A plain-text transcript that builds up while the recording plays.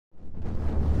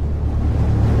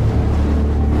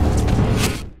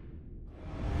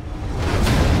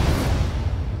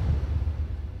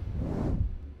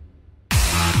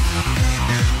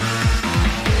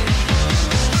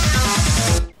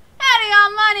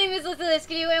name is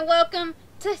LizzyLue, and welcome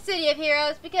to City of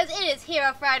Heroes, because it is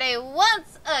Hero Friday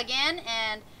once again,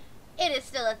 and it is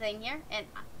still a thing here. And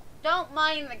don't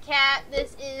mind the cat.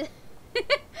 This is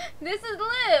this is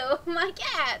Lou, my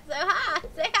cat. So hi,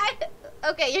 say hi.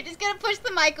 Okay, you're just gonna push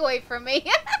the mic away from me.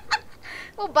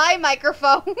 Well, bye,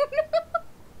 microphone.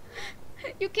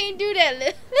 You can't do that,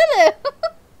 Lulu. Lulu.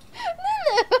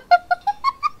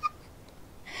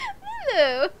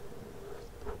 Lulu.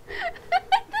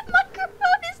 The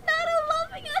microphone is not a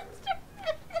loving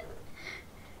instrument.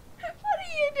 What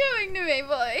are you doing to me,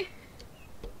 boy?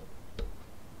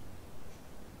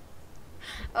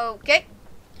 Okay.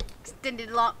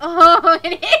 Extended long. Oh,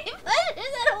 and he pushes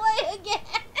it away again.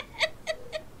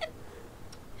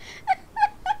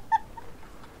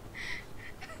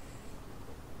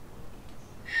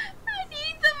 I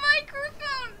need the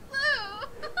microphone, Lou.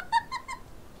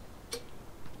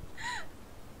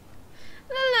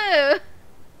 Lulu.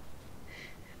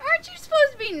 Aren't you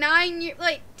supposed to be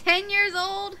 10 years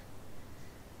old?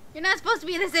 You're not supposed to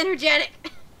be this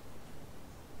energetic.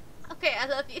 Okay, I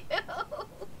love you.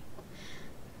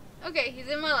 Okay, he's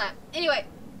in my lap. Anyway,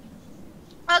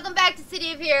 welcome back to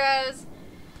City of Heroes.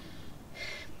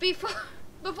 Before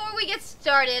we get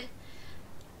started,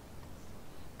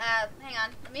 hang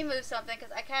on. Let me move something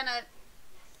because I kind of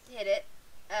hit it.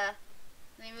 Let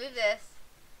me move this.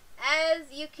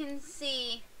 As you can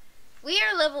see, we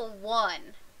are level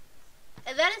 1.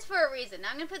 And that is for a reason. Now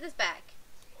I'm going to put this back.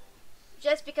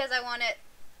 Just because I want it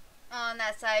on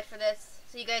that side for this.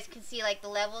 So you guys can see like the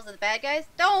levels of the bad guys.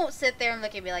 Don't sit there and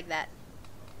look at me like that.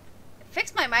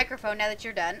 Fix my microphone now that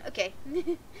you're done. Okay.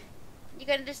 You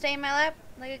gonna just stay in my lap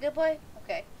like a good boy?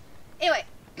 Okay. Anyway.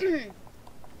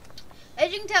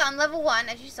 As you can tell, I'm level 1,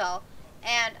 as you saw.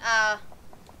 And,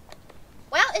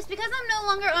 well, it's because I'm no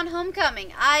longer on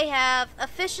Homecoming. I have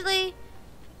officially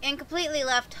and completely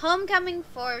left Homecoming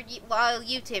while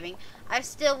YouTubing. I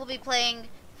still will be playing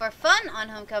for fun on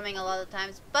Homecoming a lot of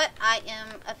times, but I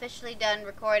am officially done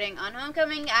recording on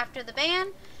Homecoming after the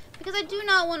ban, because I do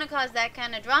not want to cause that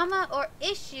kind of drama or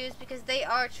issues, because they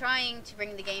are trying to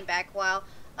bring the game back while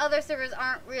other servers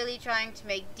aren't really trying to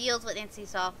make deals with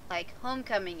NCSoft like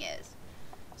Homecoming is.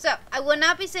 So, I will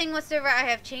not be saying what server I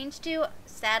have changed to,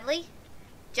 sadly,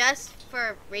 just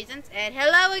for reasons. And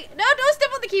hello, no, don't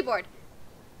step on the keyboard.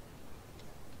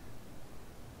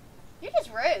 You're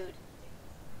just rude.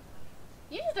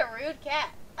 You're just a rude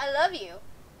cat. I love you.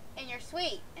 And you're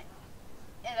sweet.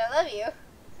 And I love you.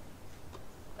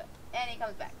 And he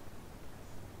comes back.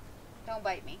 Don't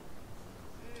bite me.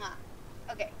 Mwah.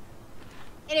 Okay.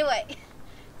 Anyway.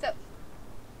 So,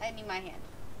 I need my hand.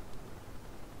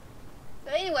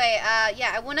 So anyway,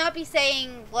 yeah, I will not be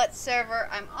saying what server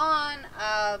I'm on.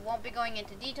 Won't be going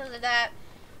into details of that.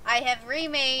 I have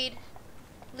remade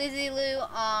LizzyLue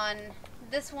on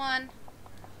this one.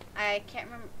 I can't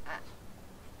remember.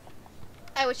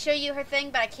 I would show you her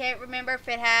thing, but I can't remember if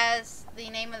it has the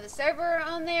name of the server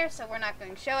on there, so we're not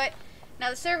going to show it. Now,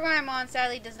 the server I'm on,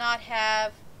 sadly, does not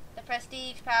have the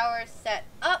prestige powers set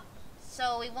up,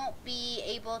 so we won't be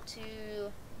able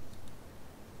to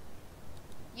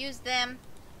use them,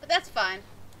 but that's fine.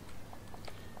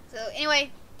 So,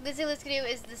 anyway,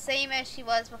 Skadoo is the same as she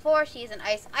was before. She is an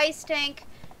ice tank,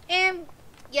 and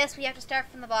yes, we have to start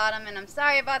from the bottom, and I'm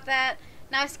sorry about that.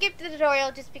 Now, I skipped the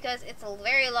tutorial just because it's a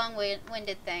very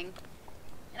long-winded thing.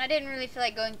 And I didn't really feel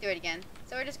like going through it again.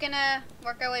 So we're just gonna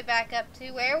work our way back up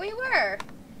to where we were.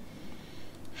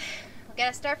 We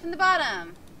gotta start from the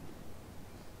bottom.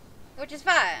 Which is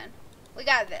fine. We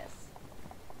got this.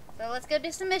 So let's go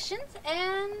do some missions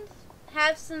and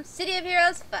have some City of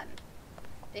Heroes fun.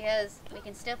 Because we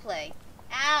can still play.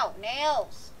 Ow!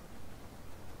 Nails!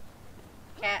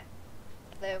 Cat.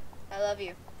 Lou, I love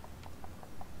you.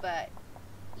 But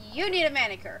you need a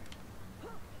manicure.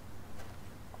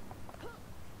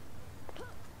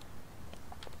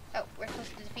 Oh, we're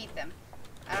supposed to defeat them.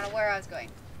 I don't know where I was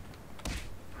going.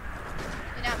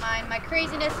 Do not mind my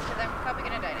craziness, because I'm probably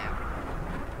gonna die now.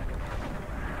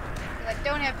 Because I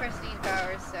don't have prestige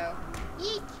powers, so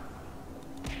yeet!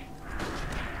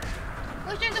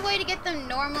 Wish there's a way to get them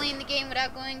normally in the game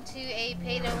without going to a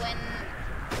pay-to-win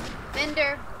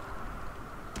vendor.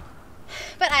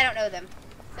 But I don't know them.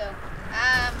 So,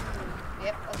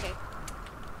 yep, okay.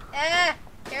 Ah!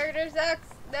 Character sucks!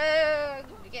 No!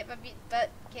 Get my butt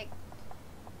kicked.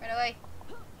 Run away.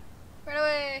 Run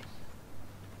away!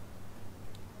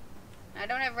 I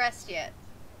don't have rest yet.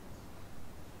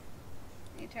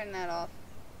 Let me turn that off.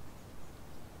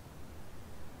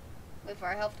 Wait for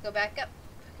our health to go back up.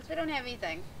 Because we don't have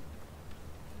anything.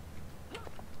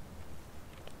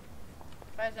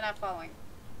 Why is it not following?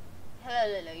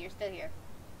 Hello, Lulu, you're still here.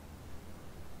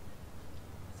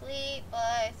 Sweet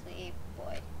boy, sweet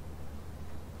boy.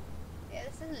 Yeah,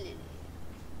 this is Lily.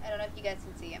 I don't know if you guys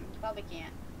can see him. Probably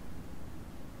can't.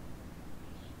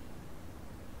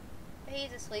 But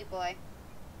he's a sweet boy.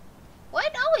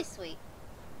 Wasn't always sweet.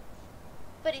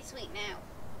 But he's sweet now.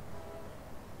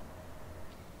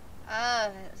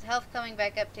 His health coming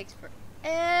back up takes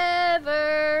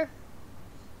forever.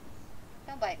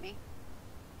 Don't bite me.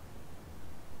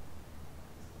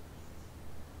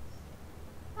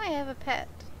 Oh, I have a pet.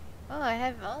 Oh, I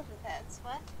have all the pets.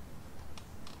 What?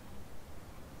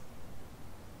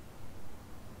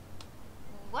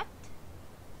 What?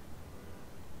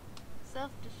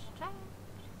 Self-destruct.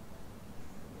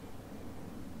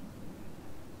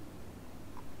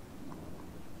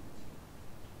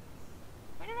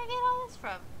 Where did I get all this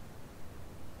from?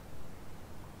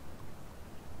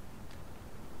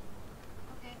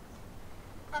 Okay.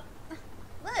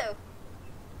 Lou.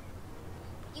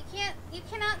 You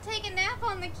cannot take a nap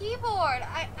on the keyboard.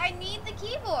 I need the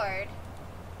keyboard.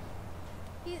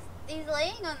 He's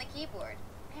laying on the keyboard.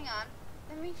 Hang on.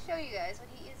 Let me show you guys what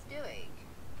he is doing.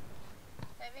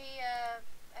 Let me,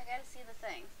 I gotta see the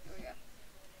thing. Here we go.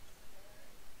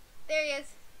 There he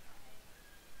is.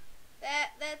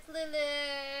 That's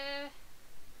Lulu.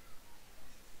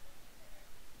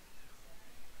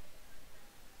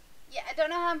 Yeah, I don't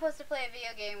know how I'm supposed to play a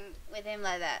video game with him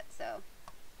like that, so.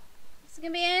 This is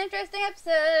gonna be an interesting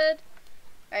episode.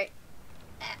 Alright.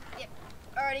 Yep.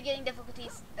 Already getting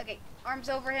difficulties. Okay, arms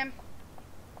over him.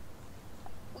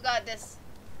 We got this.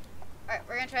 Alright,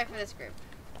 we're gonna try for this group.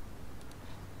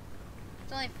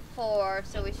 It's only 4,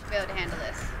 so we should be able to handle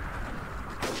this.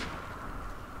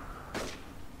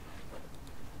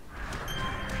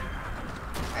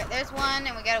 Alright, there's one,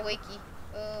 and we got a wakey.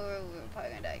 Oh, we're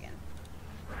probably gonna die again.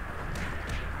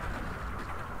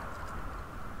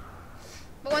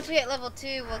 But once we hit level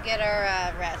 2, we'll get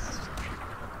our rest.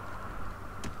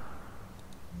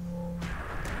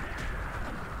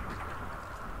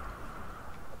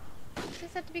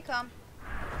 Just have to be calm.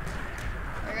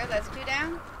 There we go, that's 2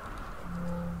 down.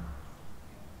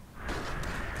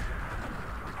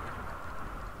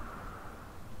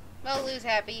 Well, Lou's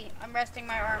happy. I'm resting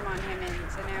my arm on him,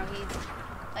 and so now he's,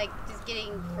 like, just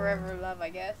getting forever love, I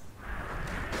guess.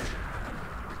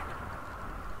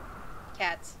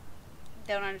 Cats.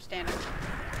 Don't understand them.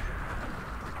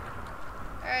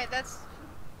 Alright, that's...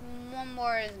 one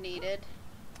more is needed.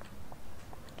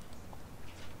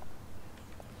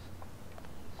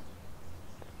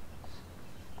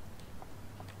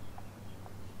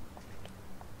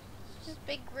 It's just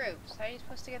big groups. How are you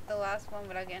supposed to get the last one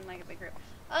without getting like a big group?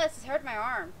 Oh, this has hurt my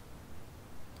arm.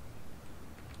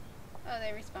 Oh,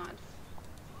 they respawned.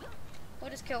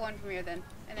 We'll just kill one from here then,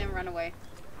 and then run away.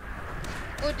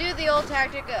 We'll do the old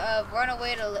tactic of run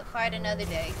away to fight another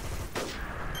day.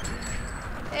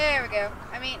 There we go.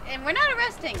 I mean, and we're not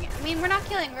arresting. I mean, we're not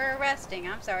killing, we're arresting.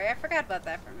 I'm sorry, I forgot about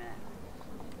that for a minute.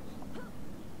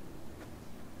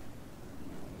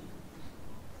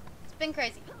 It's been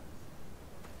crazy.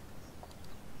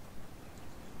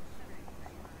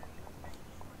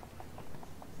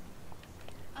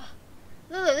 Oh,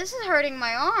 Lulu, this is hurting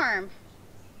my arm.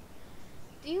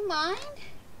 Do you mind?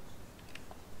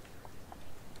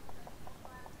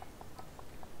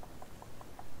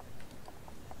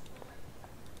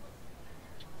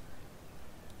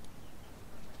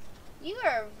 You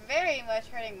are very much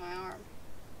hurting my arm.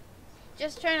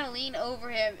 Just trying to lean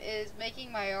over him is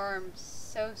making my arm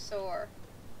so sore.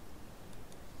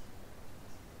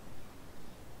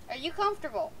 Are you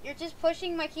comfortable? You're just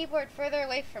pushing my keyboard further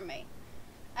away from me.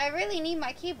 I really need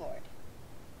my keyboard.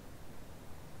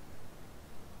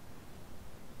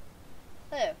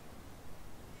 Hello.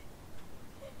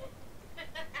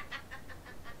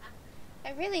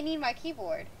 I really need my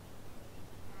keyboard.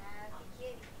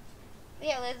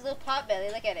 Yeah, there's a little pot belly.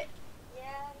 Look at it.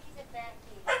 Yeah, he's a fat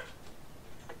kid.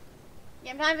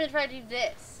 Yeah, I'm not even trying to do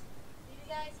this. Did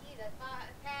you guys see the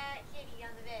fat kitty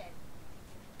on the bed?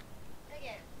 Look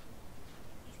at him.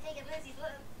 He's taking Lizzie's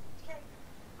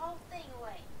whole thing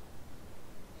away.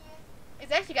 Yeah.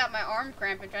 It's actually got my arm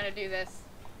cramping trying to do this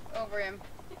over him.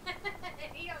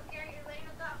 He don't care you're laying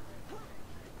on top.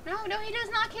 No, he does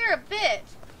not care a bit.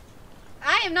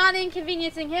 I am not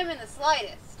inconveniencing him in the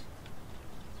slightest.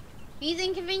 He's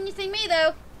inconveniencing me,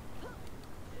 though.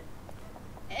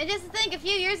 And just to think, a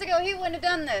few years ago, he wouldn't have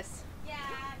done this. Yeah,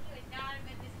 he would not have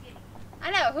been this kitty.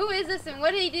 I know. Who is this, and what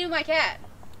did he do to my cat?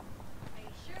 Are you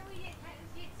sure we didn't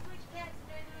switch cats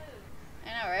during the move? I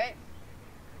know, right?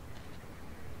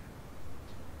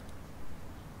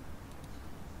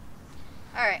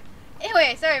 Alright.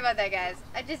 Anyway, sorry about that, guys.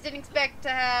 I just didn't expect to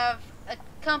have a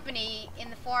company in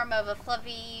the form of a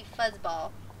fluffy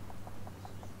fuzzball.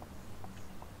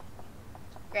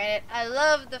 Granted, I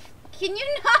love the... Can you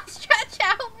not stretch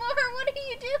out more? What are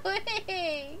you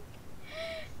doing?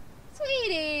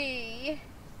 Sweetie.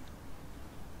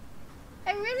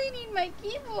 I really need my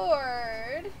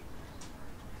keyboard.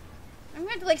 I'm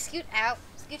going to like scoot out.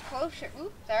 Scoot closer.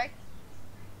 Oops, sorry.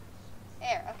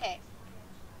 There, okay.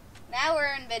 Now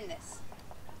we're in business.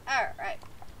 Alright.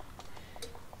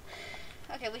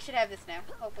 Okay, we should have this now.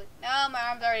 Hopefully. No, my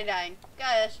arm's already dying.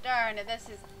 Gosh darn it. This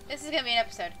is gonna be an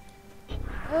episode.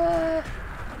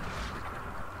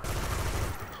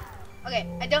 Okay,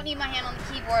 I don't need my hand on the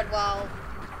keyboard while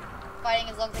fighting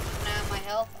as long as I keep an eye on my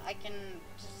health. I can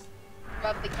just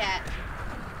rub the cat.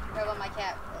 Rub on my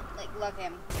cat. Like, love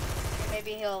him.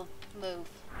 Maybe he'll move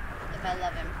if I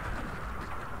love him.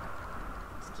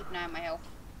 Just keep an eye on my health.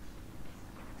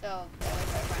 So, that way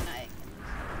if I run, I can...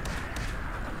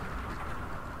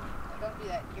 Oh, don't do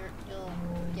that. You'll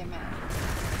get mad.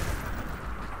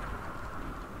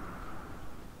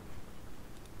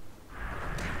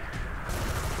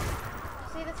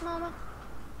 See this, Mama?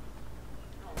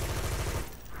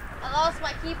 I lost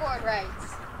my keyboard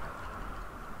rights.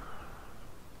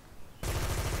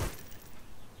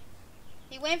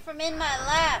 He went from in my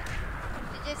lap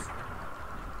to just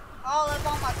all up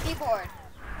on my keyboard.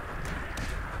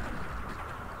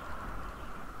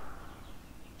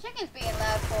 Chicken's being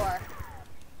loud for.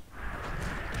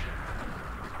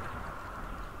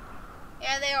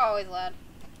 Yeah, they are always loud.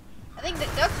 I think the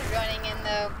ducks are joining in,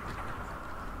 though.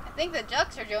 I think the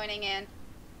ducks are joining in.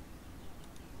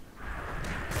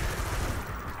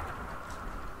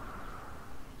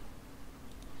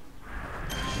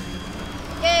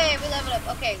 Yay, we leveled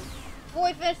up. Okay, before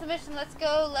we finish the mission, let's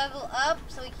go level up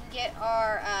so we can get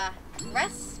our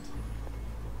rest.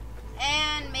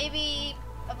 And maybe,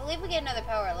 I believe we get another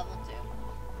power at level 2.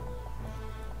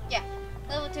 Yeah,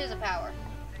 level 2 is a power.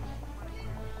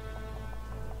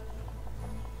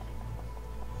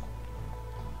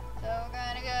 So we're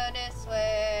gonna go this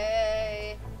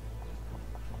way.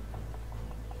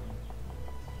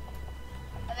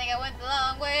 I think I went the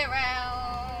long way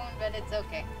around, but it's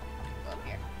okay. Go up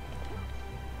here.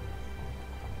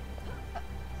 Oh.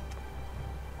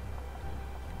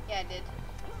 Yeah, I did.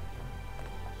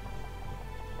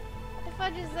 The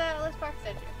fudge is let's park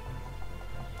statue.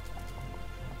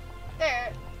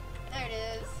 There it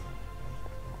is.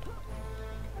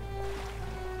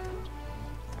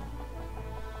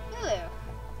 LizzyLue,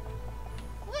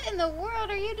 what in the world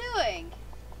are you doing?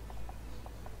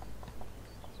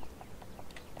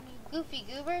 You goofy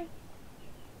goober.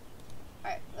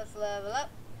 Alright, let's level up.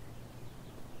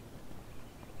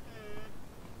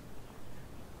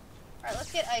 Alright,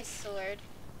 let's get Ice Sword.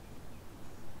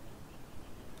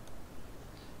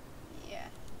 Yeah.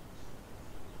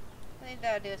 I think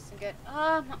that'll do us some good.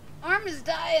 Oh, my arm is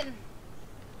dying.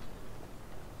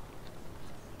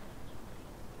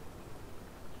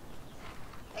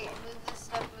 Okay, move this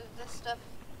stuff, move this stuff.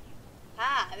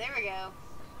 Ah, there we go.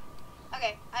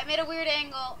 Okay, I made a weird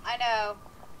angle, I know,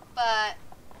 but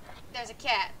there's a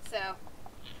cat, so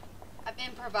I'm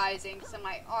improvising so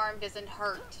my arm doesn't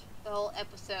hurt the whole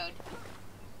episode.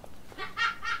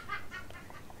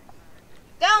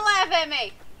 Don't laugh at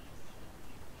me!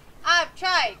 I've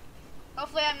tried.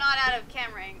 Hopefully I'm not out of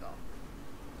camera angle.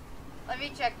 Let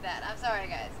me check that. I'm sorry,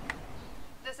 guys.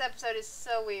 This episode is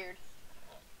so weird.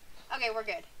 Okay, we're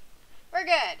good. We're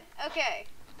good. Okay.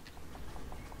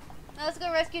 Now let's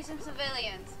go rescue some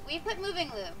civilians. We put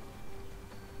moving loop.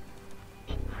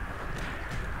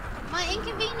 Am I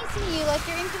inconveniencing you like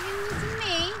you're inconveniencing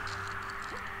me?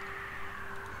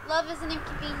 Love is an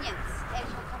inconvenience, as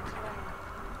you'll come to learn.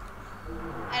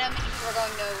 I know many people are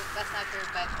going, no, that's not true,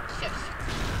 but shush.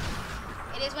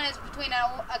 It is when it's between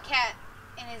a cat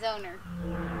and his owner.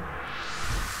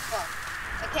 Well,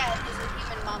 a cat and his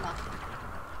human mama.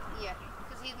 Yeah,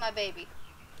 because he's my baby.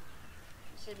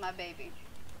 This is my baby.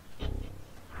 This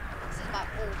is my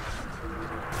oldest.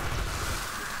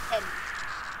 He's 10.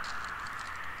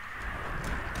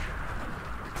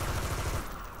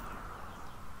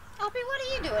 Opie, what are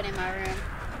you doing in my room?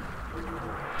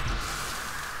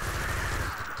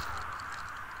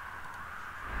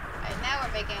 Alright, now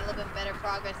we're making a little bit better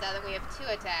progress now that we have 2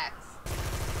 attacks.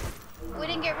 We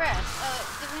didn't get rest. Oh,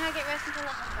 did we not get rest until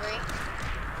level 3?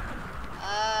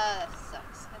 That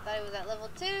sucks. I thought it was at level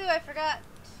 2. I forgot.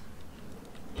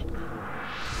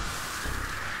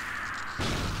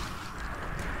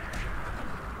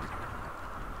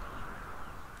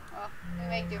 Well, we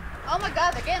make do. Oh my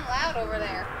god, they're getting loud over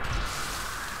there.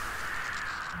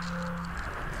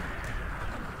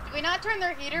 Did we not turn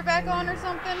their heater back on or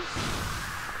something?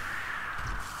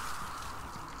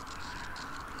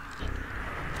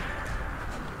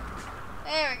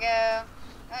 There we go.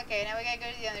 Okay, now we gotta go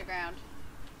to the underground.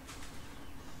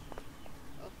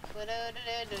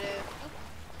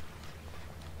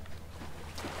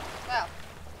 Wow.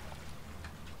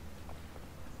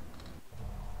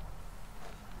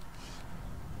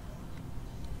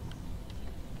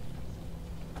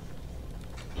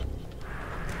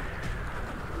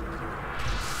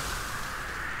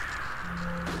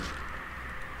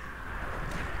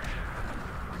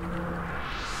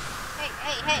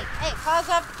 Hey, pause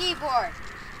off the keyboard.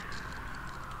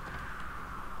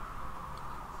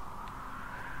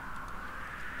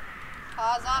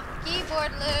 Pause off the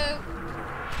keyboard, Lou.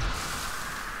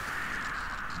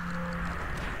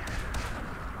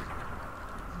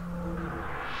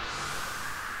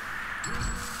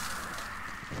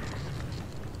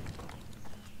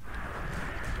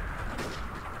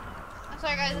 I'm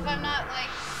sorry guys if I'm not like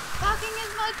talking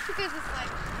as much because it's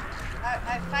like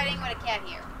I'm fighting with a cat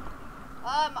here.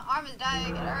 Oh, my arm is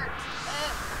dying, it hurts.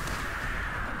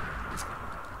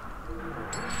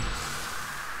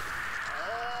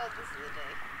 Oh, this is a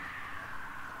day.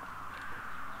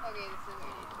 Okay, this is where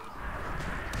you need to be.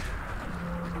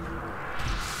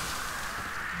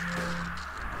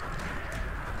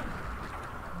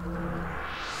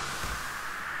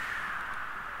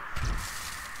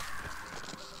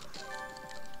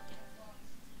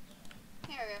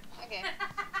 Here we go, okay.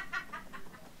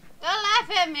 Don't laugh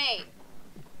at me!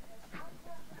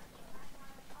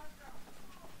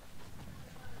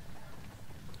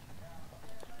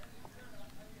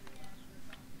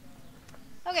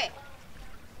 Okay.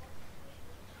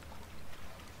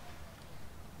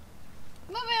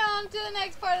 Moving on to the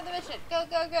next part of the mission. Go,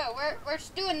 go, go. We're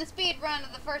doing the speed run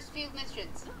of the first few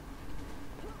missions.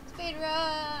 Speed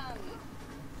run.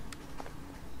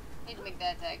 Need to make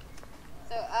that tag.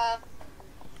 So,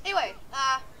 anyway,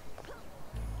 I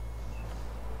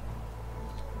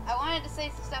wanted to say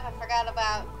some stuff I forgot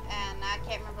about, and I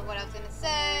can't remember what I was gonna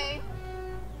say.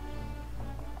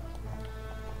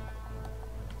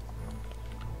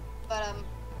 But,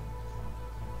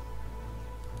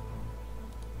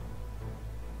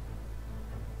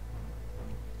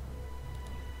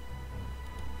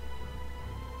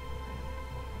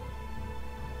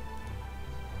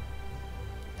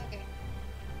 okay.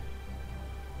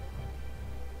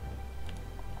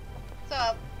 So,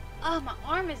 oh, my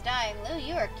arm is dying. Lou,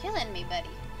 you are killing me, buddy.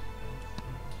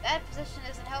 That position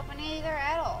isn't helping either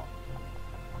at all.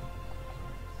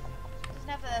 Just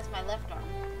enough that that's my left arm.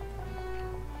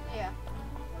 Yeah.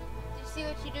 Did you see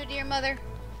what you do to your mother?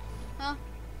 Huh?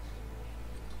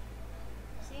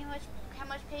 See how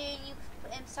much pain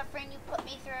and suffering you put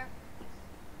me through?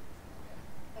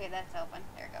 Okay, that's open.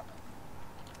 There we go.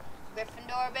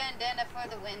 Gryffindor bandana for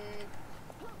the win.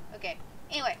 Okay.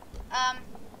 Anyway,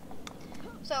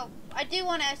 so I do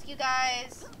want to ask you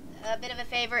guys a bit of a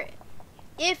favor.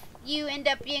 If you end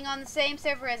up being on the same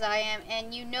server as I am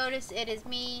and you notice it is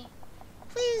me,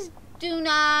 please do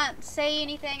not say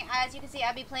anything. As you can see,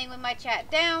 I'll be playing with my chat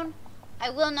down.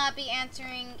 I will not be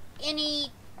answering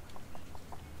any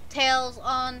tales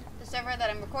on the server that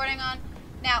I'm recording on.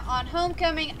 Now, on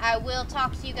Homecoming, I will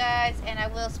talk to you guys, and I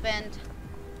will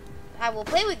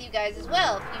play with you guys as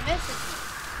well if you message me.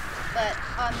 But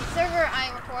on the server I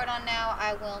record on now,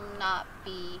 I will not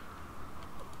be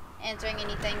answering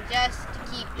anything, just to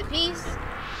keep the peace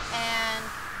and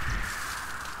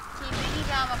keep any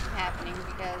drama from happening,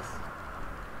 because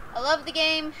I love the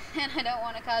game and I don't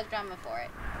want to cause drama for it.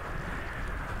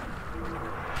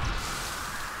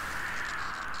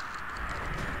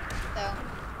 So,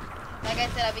 like I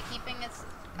said, I'll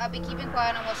be keeping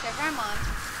quiet on what server I'm on,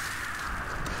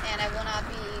 and I will not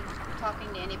be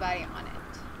talking to anybody on it.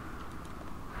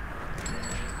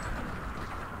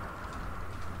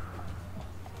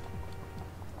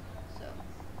 So,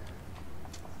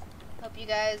 hope you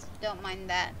guys don't mind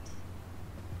that.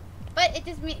 But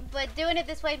but doing it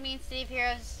this way means City of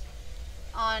Heroes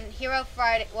on Hero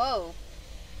Friday. Whoa.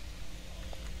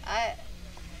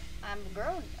 I'm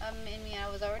grown. I mean, I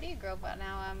was already a girl, but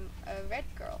now I'm a red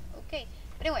girl. Okay.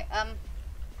 But anyway,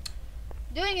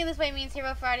 doing it this way means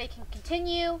Hero Friday can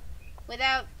continue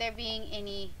without there being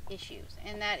any issues.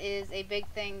 And that is a big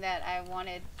thing that I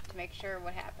wanted to make sure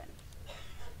would happen.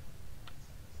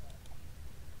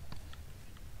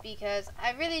 Because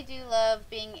I really do love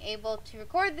being able to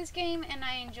record this game, and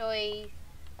I enjoy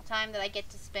the time that I get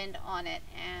to spend on it,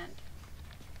 and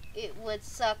it would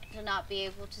suck to not be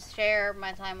able to share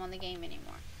my time on the game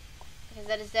anymore. Because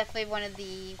that is definitely one of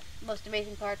the most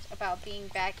amazing parts about being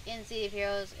back in City of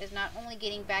Heroes, is not only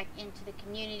getting back into the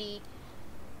community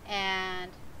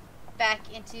and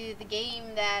back into the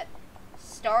game that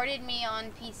started me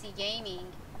on PC gaming,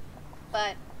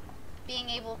 but being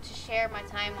able to share my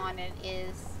time on it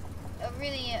is a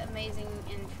really amazing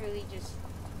and truly just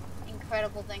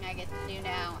incredible thing I get to do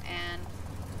now, and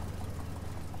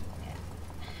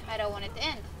I don't want it to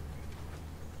end.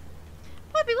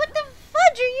 Puppy, what the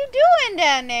fudge are you doing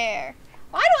down there?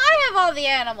 Why do I have all the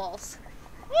animals?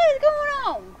 What is going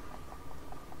on?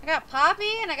 I got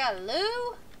Poppy and I got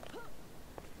Lou.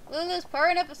 Lulu's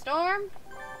purring up a storm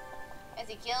as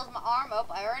he kills my arm. Oh,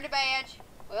 I earned a badge.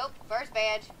 Well, first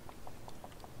badge.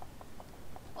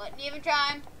 Wasn't even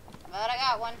trying, but I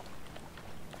got one.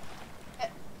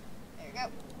 There you go.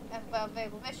 That's about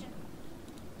available mission.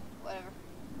 Whatever.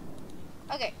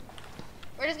 Okay.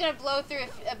 We're just gonna blow through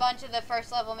a bunch of the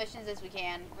first level missions as we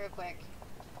can, real quick.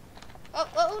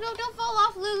 Oh, no, don't fall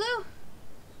off, Lulu.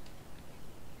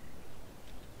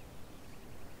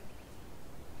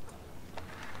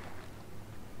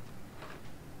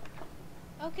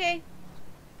 Okay.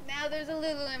 Now there's a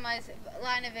Lulu in my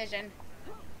line of vision.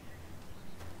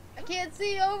 I can't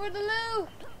see over the Lou.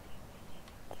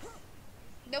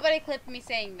 Nobody clipped me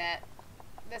saying that.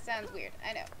 That sounds weird.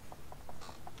 I know.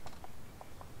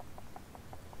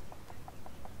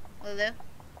 Lulu?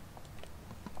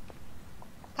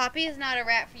 Poppy is not a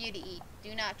rat for you to eat.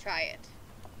 Do not try it.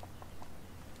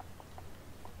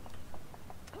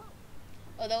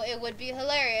 Although it would be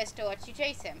hilarious to watch you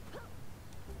chase him.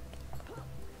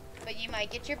 But you might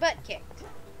get your butt kicked.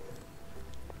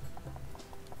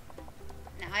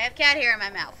 Now I have cat hair in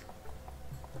my mouth.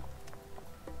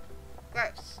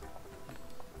 Gross.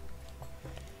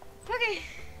 Okay.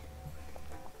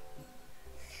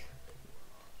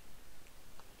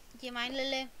 Do you mind,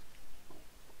 Lulu?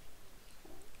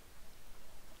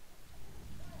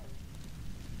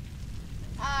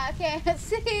 I can't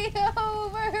see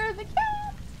over the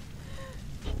cat.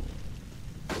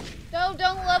 No,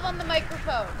 don't love on the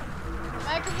microphone. The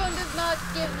microphone does not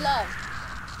give love.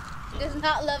 It does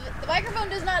not love it. The microphone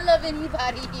does not love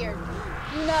anybody here.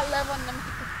 Do not love on the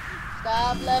microphone.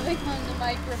 Stop loving on the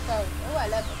microphone. Oh, I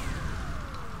love it.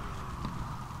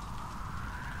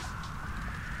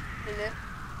 Lulu.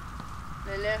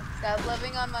 Lulu, stop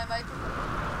loving on my microphone.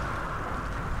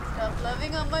 Stop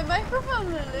loving on my microphone,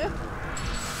 Lulu.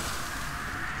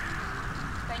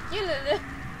 Thank you, Lulu.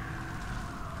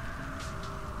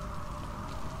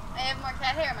 I have more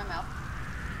cat hair in my mouth.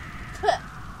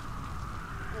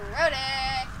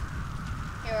 Friday.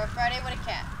 Hero Friday with a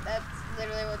cat. That's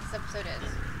literally what this episode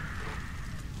is.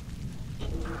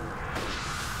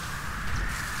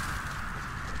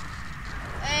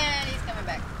 And he's coming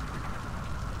back.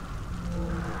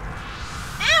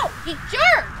 Ow! You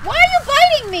jerk! Why are you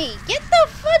biting me? Get the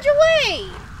fudge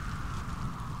away!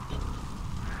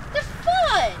 The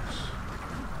fudge!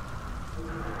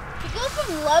 You go from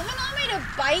loving on me to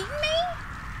biting me?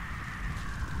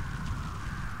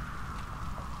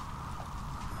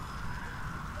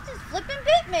 You just flipping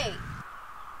bit me.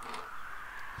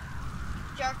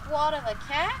 Jerkwad of a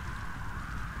cat?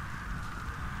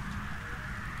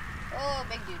 Oh,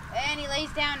 big dude. And he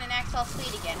lays down and acts all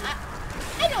sweet again.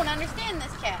 I don't understand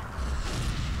this cat.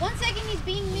 1 second he's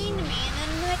being mean to me, and then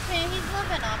the next minute he's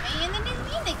loving on me, and then he's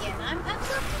mean again. I'm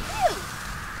so confused.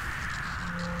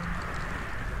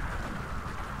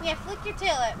 Yeah, flick your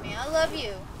tail at me. I love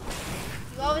you.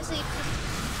 You obviously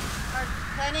just are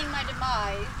planning my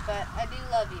demise, but I do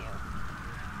love you.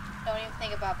 Don't even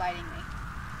think about biting me.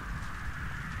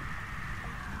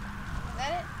 Is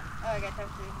that it? Oh, I gotta talk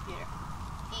to the computer.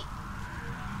 Eat.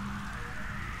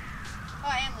 Oh,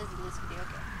 I am LizzyLue Skadoo.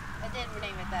 Okay. I did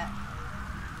rename it that.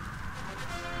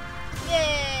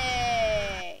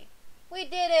 Yay! We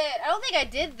did it! I don't think I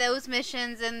did those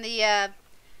missions in the,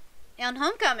 on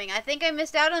Homecoming. I think I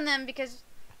missed out on them because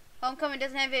Homecoming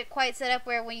doesn't have it quite set up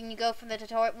where when you go from the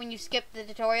tutorial, when you skip the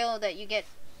tutorial, that you get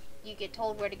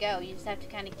told where to go. You just have to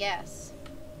kind of guess.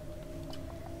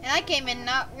 And I came in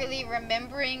not really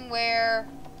remembering where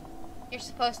you're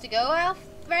supposed to go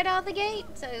right out of the gate,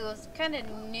 so it was kind of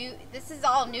new. This is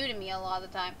all new to me a lot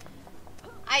of the time.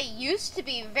 I used to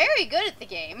be very good at the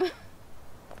game.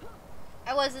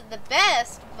 I wasn't the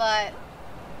best, but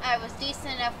I was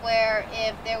decent enough where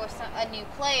if there was a new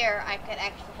player, I could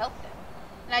actually help them.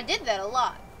 And I did that a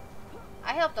lot.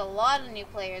 I helped a lot of new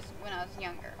players when I was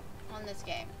younger on this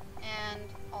game. And,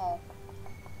 oh.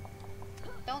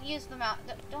 Don't use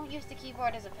the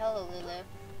keyboard as a pillow, Lulu.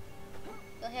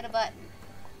 You'll hit a button.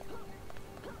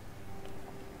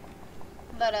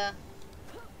 But,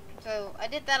 so I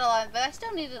did that a lot, but I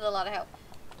still needed a lot of help.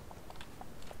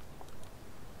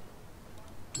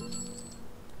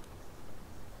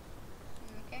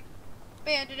 Okay.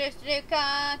 Be introduced to new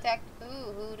contact.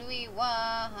 Who do we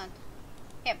want?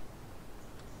 Him.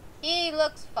 He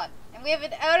looks fun. And we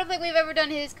haven't, I don't think we've ever done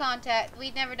his contact.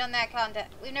 We've never done that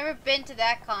contact. We've never been to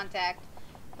that contact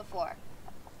before.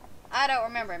 I don't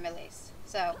remember him at least.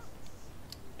 So,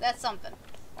 that's something.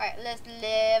 Alright, let's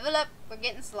level up. We're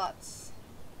getting slots.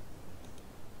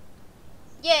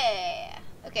 Yeah!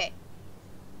 Okay.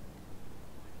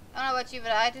 I don't know about you,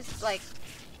 but I just, like,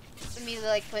 immediately,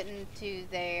 like, put into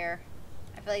there.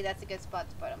 I feel like that's a good spot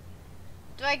to put them.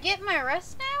 Do I get my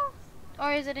rest now?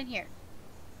 Or is it in here?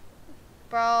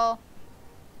 Brawl.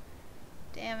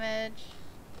 Damage.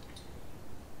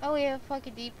 Oh, we have a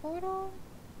fucking D portal.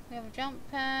 We have a jump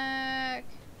pack.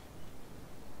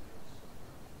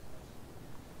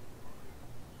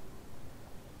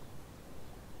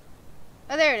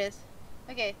 Oh, there it is.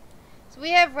 Okay. So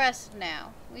we have rest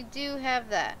now. We do have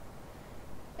that.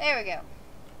 There we go.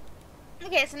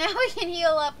 Okay, so now we can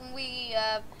heal up when we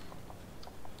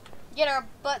get our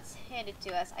butts handed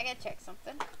to us. I gotta check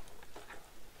something.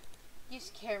 You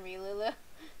scare me, Lulu.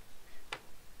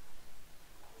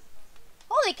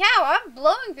 Holy cow, I'm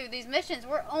blowing through these missions.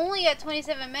 We're only at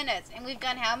 27 minutes, and we've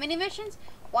done how many missions?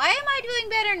 Why am I doing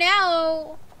better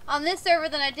now on this server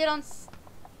than I did on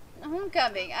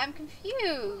Homecoming? I'm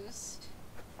confused.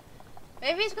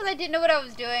 Maybe it's because I didn't know what I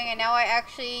was doing, and now I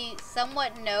actually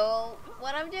somewhat know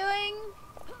what I'm doing.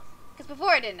 Because before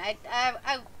I didn't. I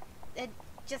had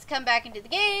just come back into the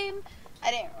game.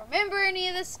 I didn't remember any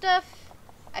of this stuff.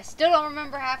 I still don't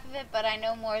remember half of it, but I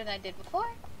know more than I did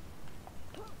before.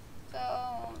 So,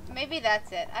 maybe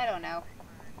that's it. I don't know.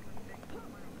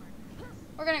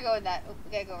 We're gonna go with that. Oh,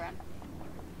 we gotta go around.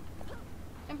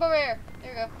 Jump over here.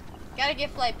 There we go. Gotta get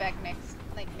flight back next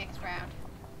round.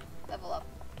 Level up.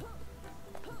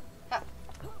 Hop.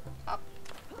 Hop.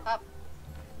 Hop.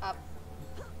 Hop.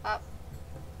 Hop.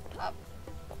 Hop.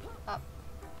 Hop.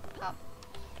 Hop.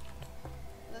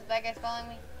 Is this bad guy following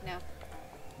me? No.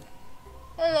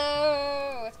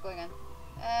 Hello! What's going on?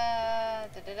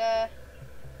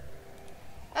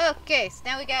 Okay, so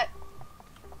now we got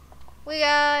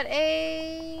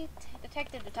a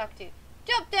detective to talk to.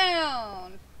 Jump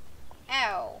down!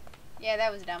 Ow. Yeah,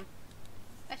 that was dumb.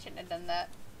 I shouldn't have done that.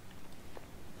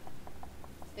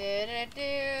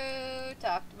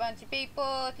 Talk to a bunch of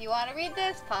people. If you want to read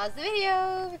this, pause the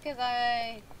video because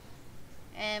I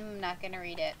am not going to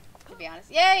read it, to be honest.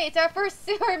 Yay, it's our first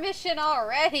sewer mission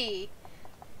already.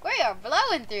 We are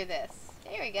blowing through this.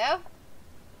 Here we go.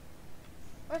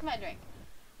 Where's my drink?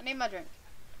 I need my drink.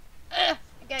 Ugh,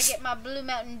 I gotta get my blue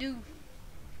Mountain Dew.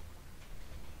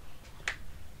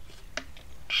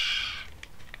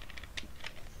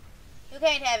 You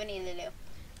can't have any, Lulu.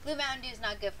 Blue Mountain Dew is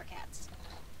not good for cats.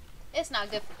 It's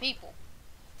not good for people.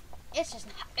 It's just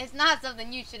not. It's not something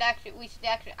I should actually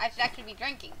be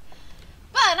drinking.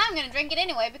 But I'm gonna drink it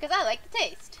anyway because I like the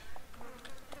taste.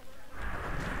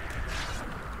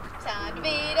 Time to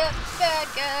beat up bad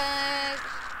guys.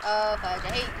 Oh, fudge,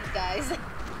 I hate these guys.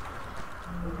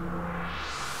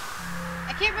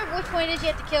 I can't remember which one it is you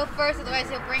have to kill first, otherwise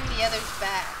he'll bring the others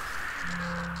back.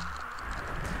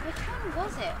 Which one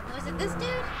was it? Was it this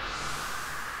dude?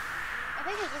 I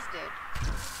think it's this dude.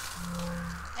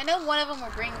 I know one of them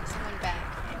will bring someone back,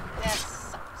 and that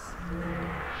sucks.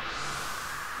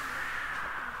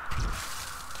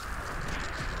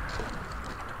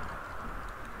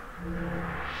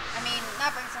 I mean,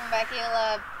 not bring someone back,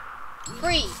 he'll,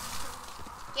 free.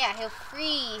 Yeah, he'll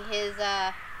free his,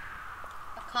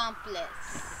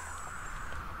 accomplice.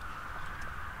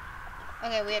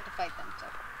 Okay, we have to fight them, so.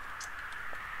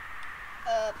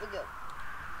 Up we go.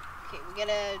 Okay, we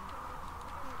gotta...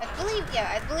 I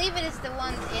believe it is the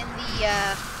ones in the,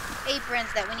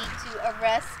 aprons that we need to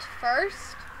arrest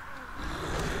first.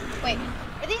 Wait,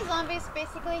 are these zombies,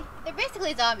 basically? They're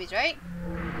basically zombies, right?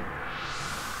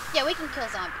 Yeah, we can kill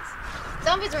zombies.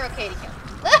 Zombies are okay to kill.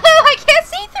 Oh, I can't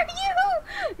see through you!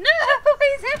 No,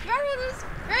 he's in front of the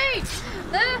screen!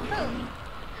 No!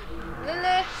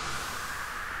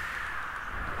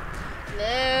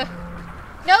 No!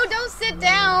 No, don't sit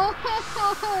down!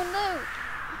 Oh, no!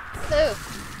 No!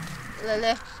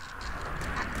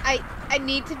 I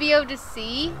need to be able to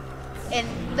see, and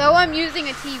though I'm using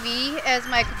a TV as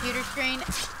my computer screen,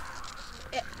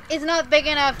 it's not big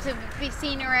enough to be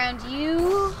seen around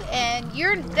you, and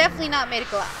you're definitely not made of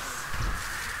glass.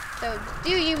 So, do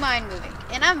you mind moving?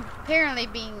 And I'm apparently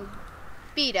being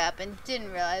beat up and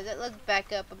didn't realize it. Let's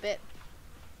back up a bit.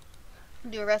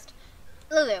 Do a rest.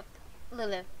 Lulu.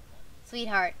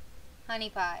 Sweetheart.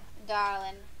 Honey pie.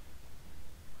 Darling.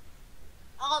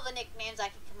 All the nicknames I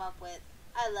can come up with.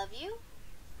 I love you.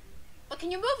 But can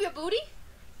you move your booty?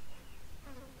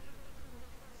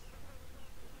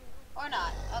 Or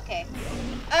not. Okay.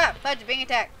 Ah, Fudge, being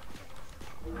attacked.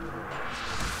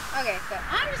 Okay, so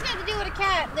I'm just gonna have to deal with a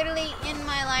cat literally in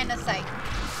my line of sight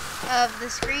of the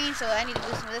screen, so I need to do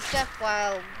some of this stuff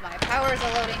while my powers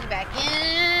are loading back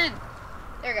in.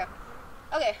 There we go.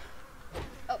 Okay.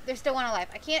 Oh, there's still one alive.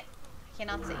 I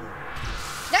cannot see.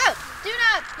 No! Do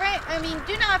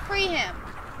not free him.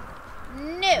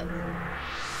 No.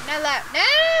 Not allowed.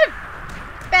 No!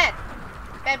 Bad.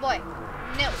 Bad boy.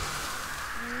 No.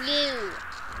 No.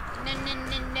 No, no,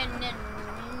 no, no, no,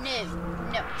 no.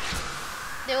 No.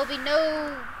 There will be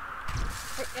no...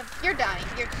 You're dying.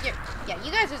 Yeah,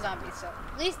 you guys are zombies, so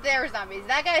at least they're zombies.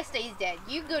 That guy stays dead.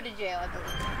 You go to jail, I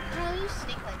believe. Oh, you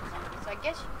stink like a zombie, so I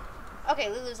guess you... Okay,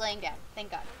 Lulu's laying down.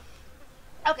 Thank God.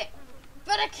 Okay.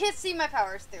 But I can't see my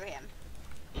powers through him.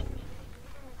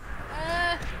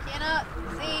 Cannot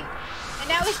see. And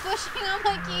now he's pushing on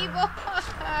my keyboard.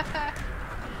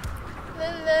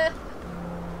 Lulu.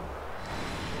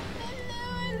 Lulu,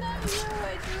 I love you.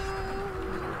 I do.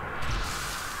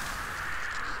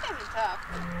 It's gonna be tough.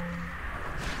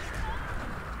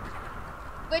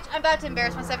 Which, I'm about to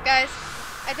embarrass myself, guys.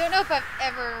 I don't know if I've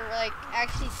ever, like,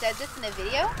 actually said this in a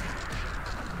video.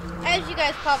 As you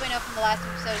guys probably know from the last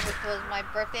episode, which was my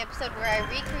birthday episode, where I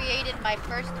recreated my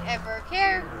first ever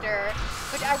character,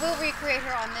 which I will recreate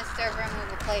her on this server and we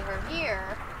will play her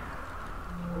here.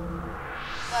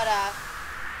 But,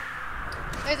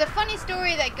 there's a funny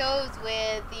story that goes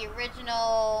with the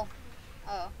original...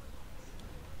 Oh.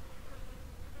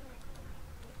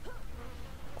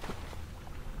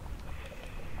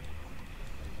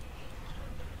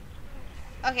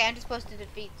 Okay, I'm just supposed to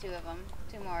defeat two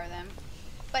more of them.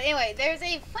 But anyway, there's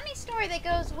a funny story that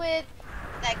goes with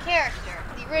that character,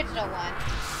 the original one.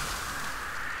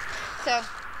 So,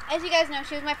 as you guys know,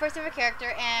 she was my first ever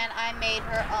character, and I made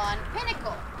her on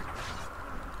Pinnacle.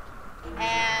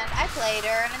 And I played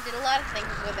her, and I did a lot of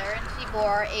things with her, and she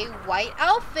wore a white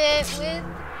outfit with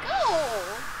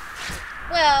gold.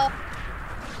 Well,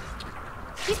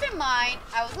 keep in mind,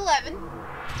 I was 11.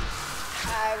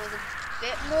 I was a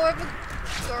bit more of a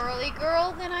girly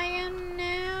girl than I am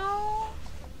now.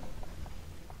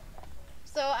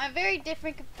 So I'm very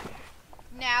different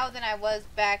now than I was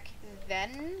back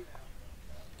then.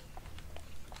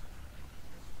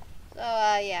 So,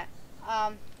 yeah.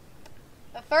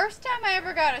 The first time I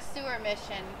ever got a sewer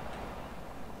mission,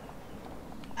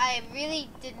 I really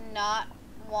did not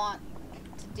want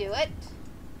to do it.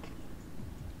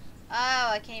 Oh,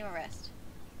 I can't even rest.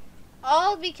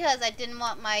 All because I didn't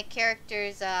want my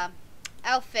character's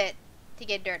outfit to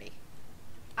get dirty.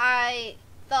 I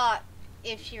thought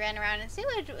if she ran around in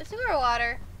sewer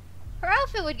water, her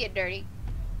outfit would get dirty.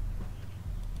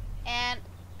 And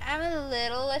I'm a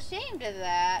little ashamed of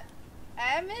that.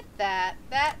 I admit that.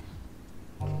 That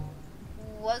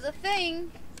was a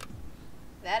thing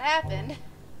that happened.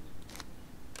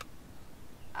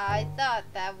 I thought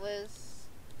that was,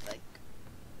 like,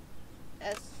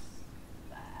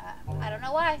 I don't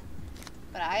know why,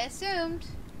 but I assumed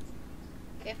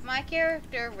if my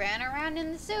character ran around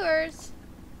in the sewers,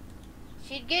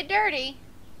 she'd get dirty,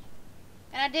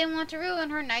 and I didn't want to ruin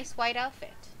her nice white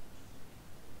outfit.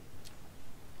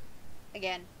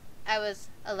 Again, I was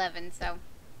 11, so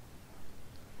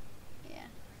yeah.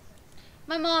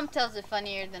 My mom tells it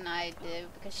funnier than I do,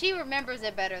 because she remembers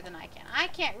it better than I can. I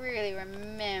can't really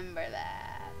remember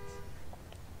that.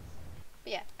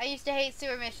 But yeah, I used to hate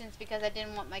sewer missions because I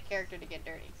didn't want my character to get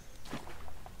dirty.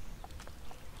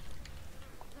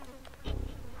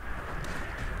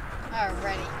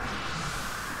 Alrighty.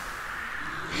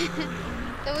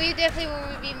 So we definitely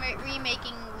will be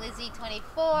remaking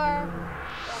Lizzy24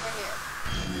 over here.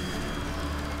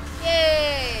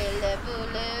 Yay!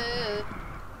 LizzyLue!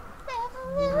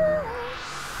 LizzyLue!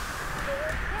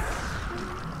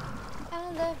 I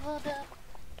leveled up.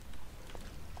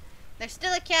 There's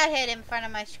still a cat head in front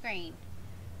of my screen.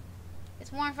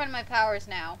 It's more in front of my powers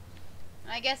now.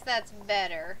 I guess that's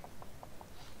better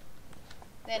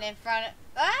than in front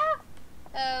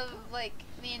of like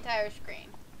the entire screen.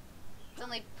 It's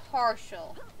only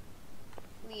partially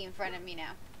in front of me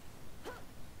now.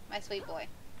 My sweet boy.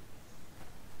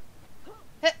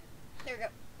 There we go.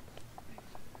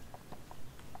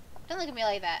 Don't look at me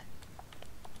like that.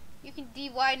 You can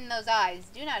de-widen those eyes.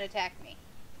 Do not attack me.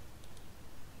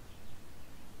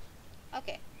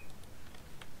 Okay.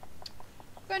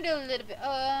 We're gonna do a little bit.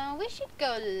 We should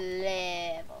go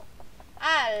level.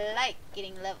 I like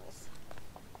getting levels.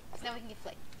 So now we can get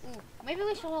flight. Ooh, maybe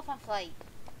we should hold off on flight.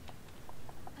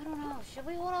 I don't know. Should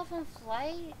we hold off on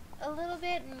flight a little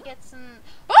bit and get some...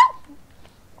 Oh!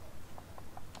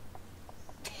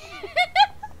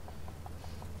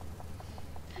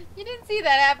 You didn't see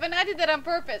that happen. I did that on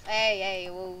purpose. Hey,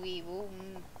 whoa, wee, whoa.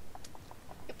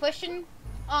 You're pushing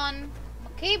on my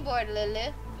keyboard,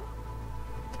 LizzyLue.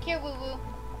 Look here, woo woo.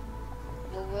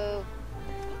 Woo woo.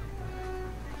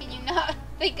 Can you not?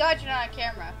 Thank God you're not on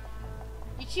camera.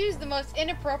 You choose the most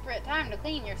inappropriate time to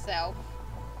clean yourself.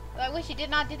 Well, I wish you did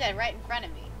not do that right in front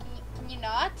of me. Can you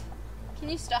not? Can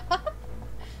you stop?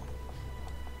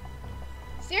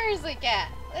 Seriously,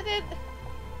 cat.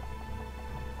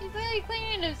 He's literally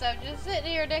cleaning himself, just sitting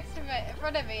here next to me, in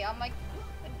front of me, on my,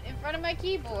 in front of my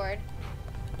keyboard.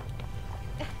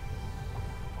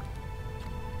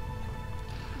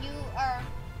 You are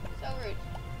so rude.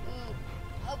 Ooh.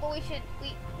 Oh, but we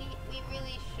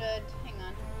really should. Hang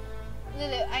on.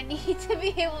 LizzyLue, I need to be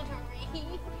able to read.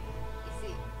 You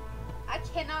see, I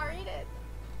cannot read it.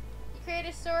 You create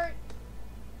a short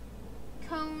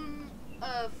cone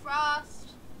of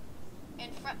frost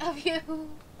in front of you.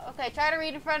 Okay, try to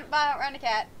read in front around a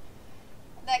cat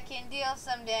that can deal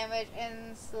some damage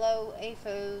and slow a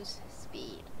foe's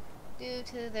speed due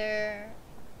to their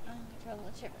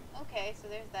uncontrollable shiver. Okay, so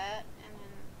there's that, and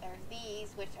then there's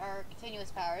these, which are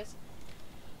continuous powers.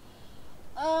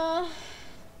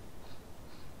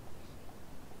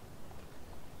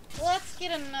 Let's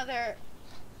get another.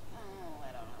 Oh,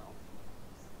 I don't know.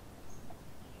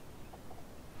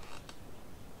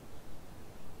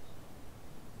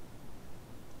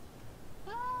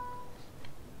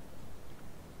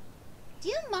 Do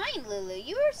you mind, LizzyLue?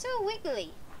 You are so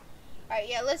wiggly. Alright,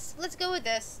 yeah, let's go with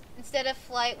this. Instead of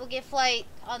flight, we'll get flight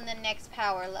on the next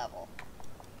power level.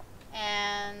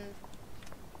 And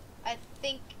I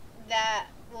think that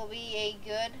will be a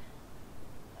good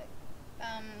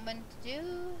one to do.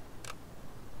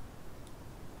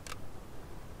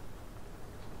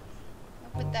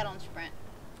 We'll put that on sprint.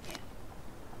 Yeah.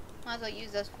 Might as well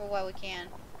use those for what we can.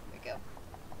 There we go.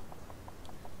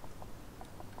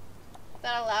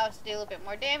 That'll allow us to do a little bit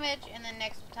more damage, and then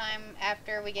next time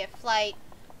after we get flight,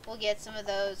 we'll get some of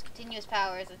those continuous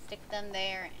powers and stick them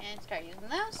there and start using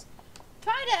those.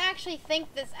 Try to actually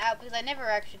think this out, because I never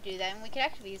actually do that, and we could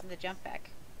actually be using the jump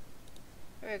back.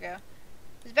 There we go.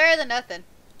 It's better than nothing.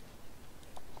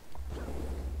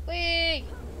 Whee!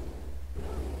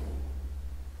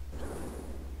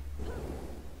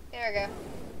 There we go.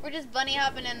 We're just bunny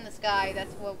hopping in the sky.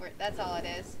 That's all it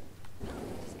is.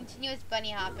 Just continuous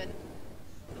bunny hopping.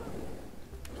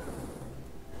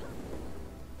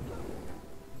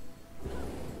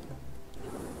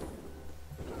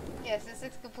 Yes, this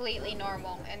is completely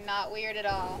normal and not weird at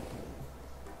all.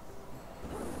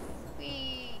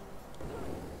 Whee!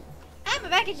 Ah, my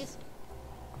back itches!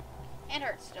 And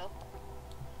hurts still.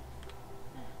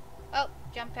 Oh,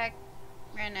 jump pack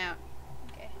ran out.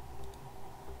 Okay.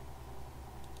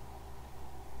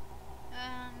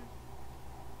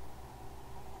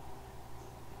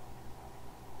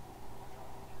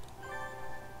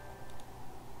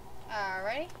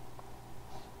 Alrighty.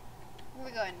 Where are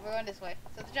we going? We're going this way.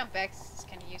 So the jump back is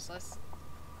kind of useless.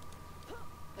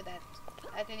 With that.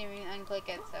 I didn't even unclick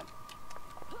it, so.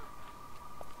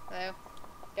 So,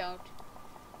 don't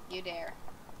you dare.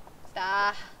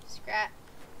 Stop. Scratch.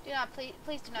 Do not,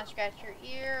 please do not scratch your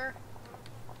ear.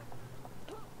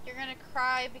 You're gonna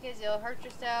cry because you'll hurt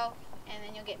yourself, and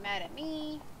then you'll get mad at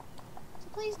me. So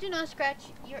please do not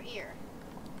scratch your ear.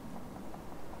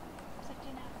 So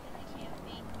do not feel like you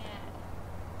being mad.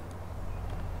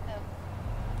 So,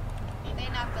 they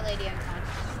knocked the lady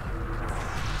unconscious.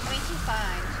 I mean, she's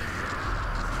fine.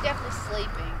 She's definitely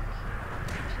sleeping.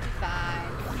 She'll be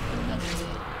fine.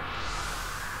 Okay.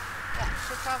 Yeah,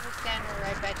 she'll probably stand her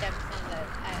right back up as soon as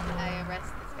I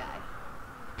arrest this guy.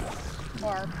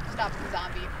 Or stop the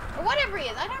zombie. Or whatever he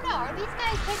is. I don't know. Are these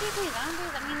guys technically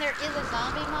zombies? I mean, there is a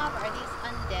zombie mob. Are these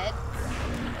undead?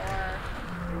 Or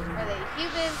are they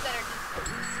humans that are just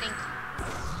extinct?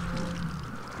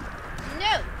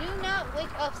 No! Do not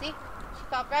wake up. See? She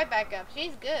popped right back up.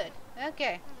 She's good.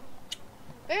 Okay.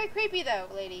 Very creepy though,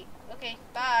 lady. Okay,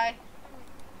 bye.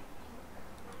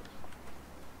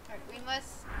 Alright, we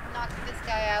must knock this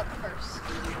guy out first.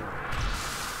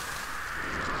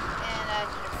 And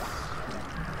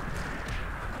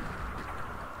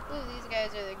ooh, these guys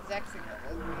are the exact same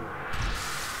level.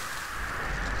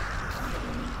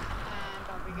 And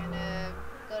are we gonna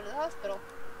go to the hospital?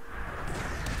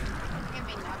 You're gonna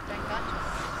be knocked unconscious.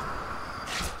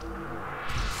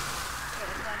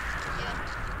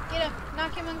 Get him!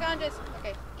 Knock him unconscious!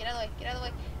 Okay, get out of the way, get out of the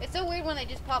way. It's so weird when they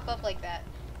just pop up like that.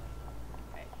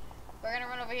 Alright, we're gonna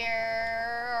run over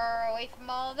here, away from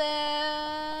all of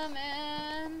them,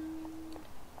 and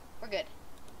we're good.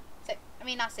 Safe. I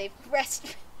mean, not safe.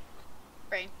 Rest.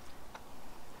 Brain.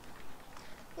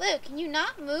 Lou, can you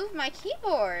not move my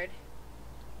keyboard?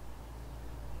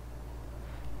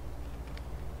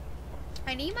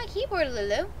 I need my keyboard,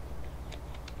 LizzyLue.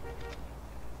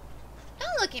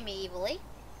 Don't look at me evilly,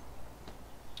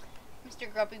 Mr.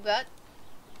 Grumpy Butt.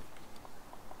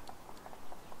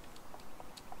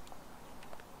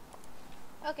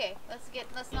 Okay, let's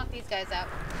knock these guys out.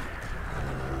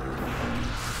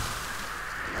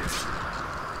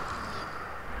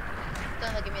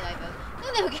 Don't look at me like this.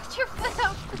 No, get your foot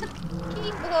off the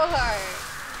keyboard.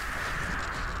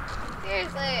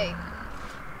 Seriously.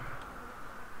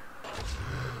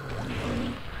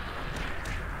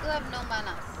 You have no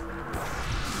manners.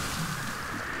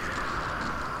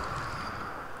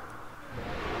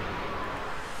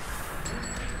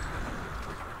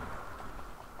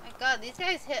 My God, these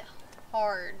guys hit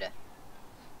hard.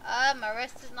 My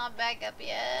wrist is not back up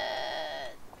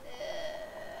yet.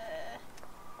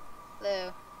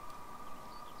 Lou.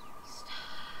 Stop.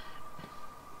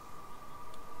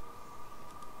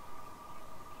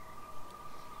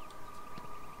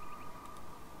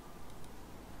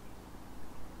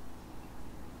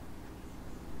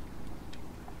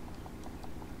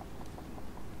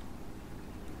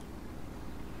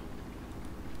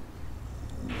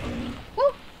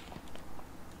 Woo!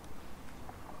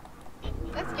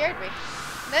 That scared me.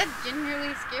 That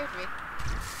genuinely scared me.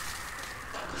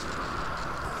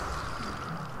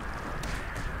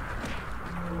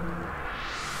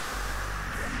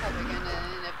 Probably gonna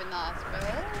end up in the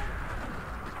hospital.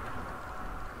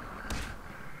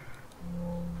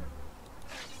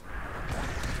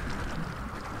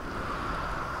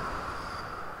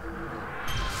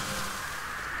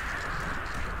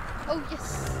 Oh yes!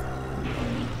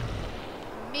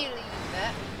 Immediately use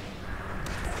that.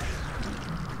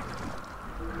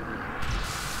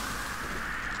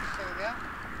 There we go.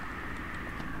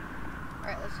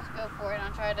 Alright, let's just go for it and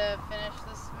I'll try to finish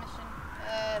this mission.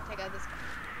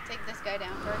 Take this guy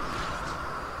down first.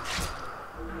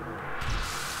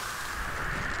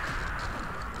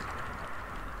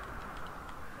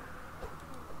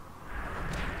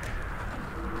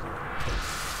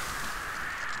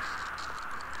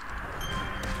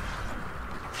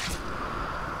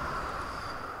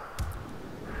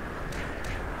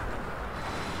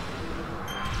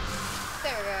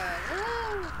 There we go.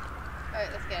 Woo!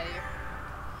 Alright, let's get out of here.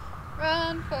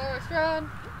 Run, Forrest,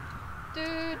 run! Do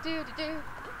do do do.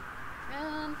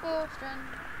 Run, Forrest, run.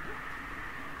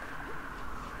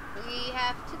 We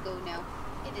have to go now.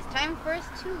 It is time for us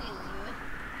to leave.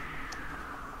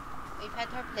 We've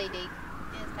had our play date.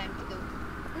 It's time to go.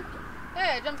 Oop.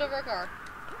 Hey, I jumped over a car.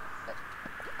 Oh,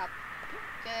 hop.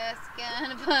 Just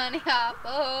gonna bunny hop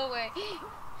away.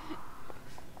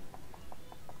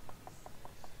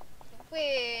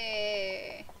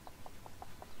 Wait.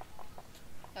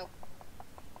 Nope.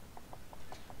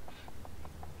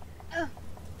 Oh.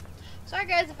 Sorry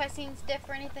guys if I seem stiff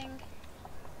or anything.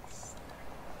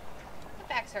 My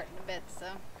back's hurting a bit, so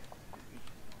I'm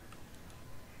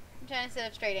trying to sit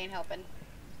up straight, ain't helping.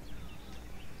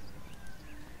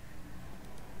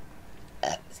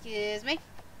 Excuse me.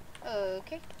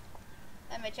 Okay.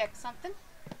 Let me check something.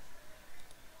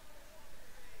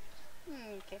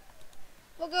 Okay.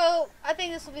 We'll go, I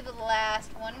think this will be the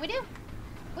last one we do.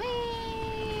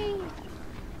 Whee!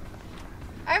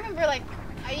 I remember, like,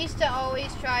 I used to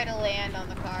always try to land on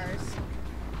the cars.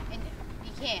 And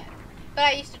you can't. But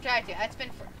I used to try to. I'd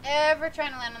spend forever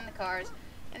trying to land on the cars.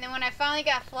 And then when I finally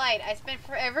got flight, I spent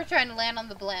forever trying to land on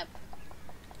the blimp.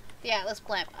 The Atlas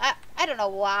blimp. I don't know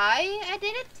why I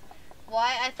did it.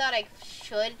 Why I thought I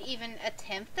should even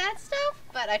attempt that stuff.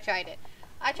 But I tried it.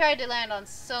 I tried to land on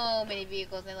so many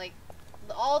vehicles. And, like,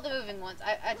 all the moving ones.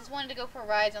 I just wanted to go for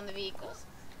rides on the vehicles.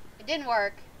 It didn't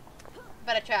work,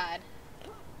 but I tried.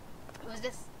 I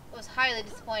was highly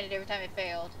disappointed every time it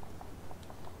failed.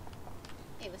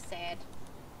 It was sad.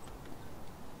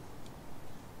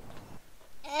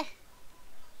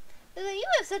 You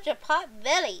have such a pot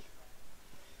belly.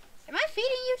 Am I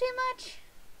feeding you too much?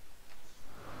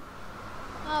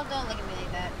 Oh, don't look at me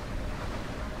like that.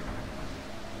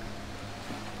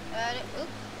 Oop,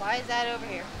 why is that over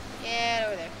here? Get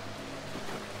over there.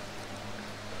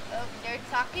 Oh, they're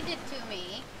talking to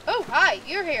me. Oh, hi,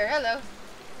 you're here. Hello.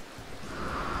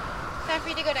 Time for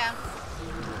you to go down.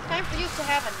 Time for you to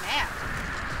have a nap.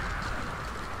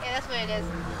 Yeah, that's what it is.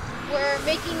 We're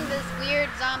making this weird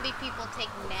zombie people take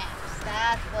naps.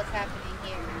 That's what's happening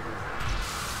here.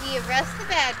 We arrest the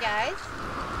bad guys,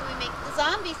 and we make the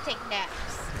zombies take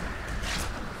naps.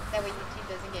 That way YouTube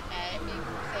doesn't get mad at me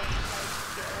for saying like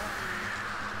kill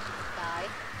and die.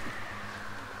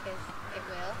 Because it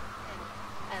will, and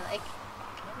I like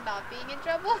not being in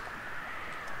trouble.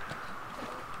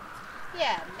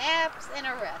 Yeah, naps and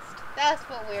arrest. That's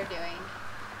what we're doing.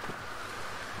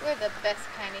 We're the best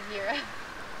kind of hero.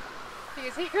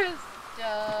 Because heroes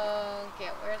don't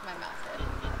get. Where's my mouse at?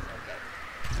 Okay.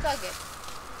 It's all good.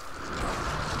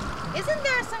 Isn't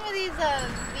there some of these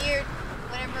weird,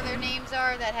 whatever their names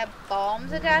are, that have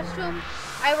bombs attached to them?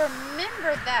 I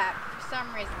remember that for some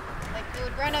reason. Like, they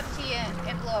would run up to you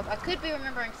and blow up. I could be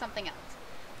remembering something else.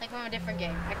 Like from a different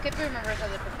game. I could be remembering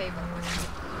something from Fable.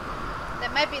 That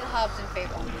might be the Hobbs and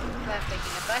Fable that I'm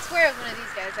thinking of. But I swear it was one of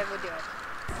these guys that would do it.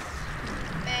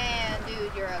 Man, dude,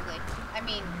 you're ugly. I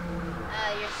mean,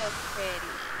 you're so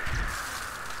pretty.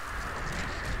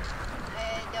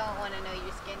 I don't want to know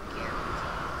your skincare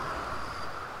routine.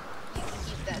 You can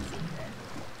keep that secret.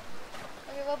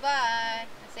 Okay, well, bye.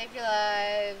 I saved your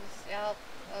lives. Yep.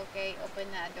 Okay, open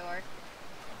that door.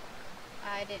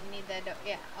 I didn't need that door.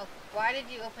 Yeah. Oh, why did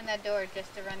you open that door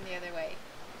just to run the other way?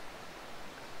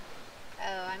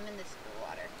 Oh, I'm in the school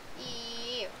water.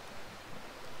 Ew.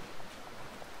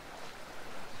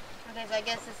 Okay, so I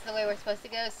guess this is the way we're supposed to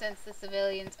go since the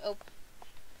civilians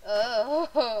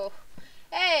Oh.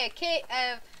 Hey,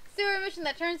 sewer mission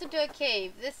that turns into a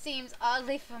cave. This seems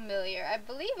oddly familiar. I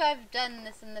believe I've done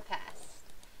this in the past.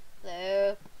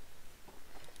 Hello.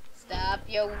 Stop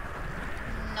your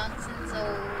nonsense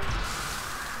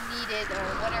needed or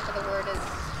whatever the word is.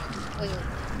 Wiggle.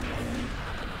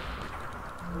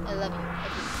 I love you.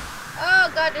 Oh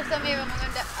god, there's so many of them.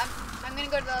 I'm gonna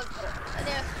go to the hospital.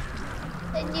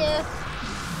 And yeah.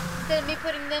 Instead of me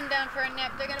putting them down for a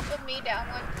nap, they're gonna put me down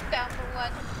for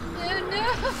one. Oh no!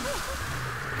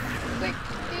 Quick,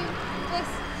 do this.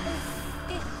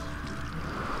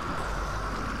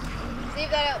 See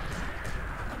if that helps.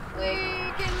 We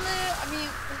can live. I mean,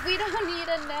 we don't need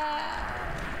a nap.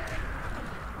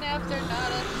 Naps are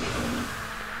not a thing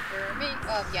for me.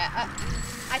 Oh yeah,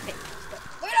 I think so.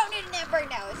 We don't need a nap right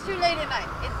now. It's too late at night.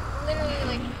 It's literally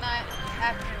like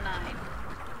after 9.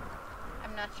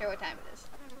 I'm not sure what time it is.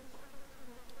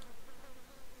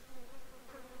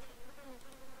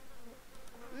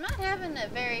 I'm not having a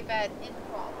very bad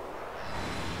problem.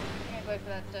 I'm gonna wait for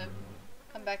that to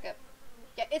come back up.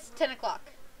 Yeah, it's 10 o'clock.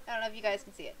 I don't know if you guys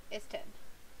can see it. It's 10.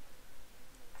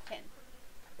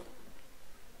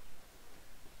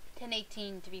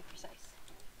 10:18 to be precise.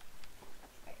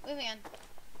 Alright, moving on.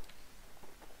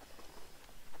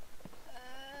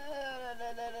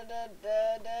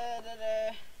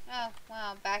 Oh,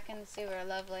 wow, back in the sewer.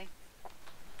 Lovely.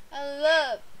 I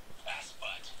love. Fast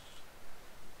butt.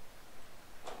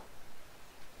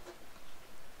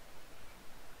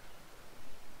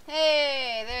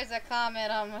 Hey, there's a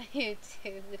comment on my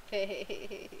YouTube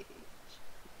page.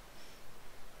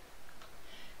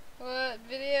 What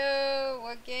video?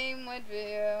 What game? What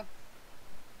video?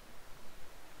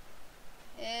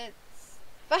 It's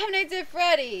Five Nights at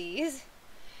Freddy's.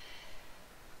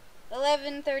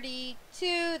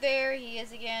 11:32. There he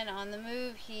is again on the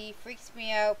move. He freaks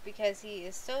me out because he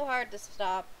is so hard to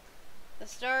stop. The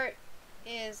start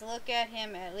is look at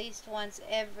him at least once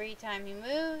every time he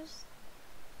moves.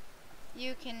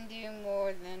 You can do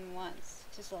more than once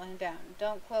to slow him down.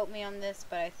 Don't quote me on this,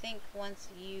 but I think once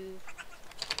you...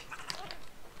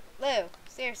 Lou,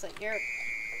 seriously, you're...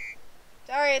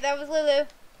 Sorry, that was Lulu.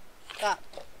 Stop.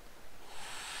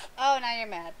 Oh, now you're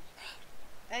mad.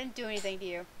 I didn't do anything to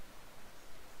you.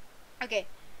 Okay.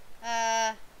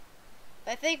 I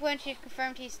think when she's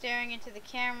confirmed he's staring into the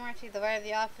camera to the right of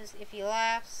the office, if he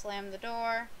laughs, slam the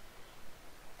door.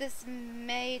 This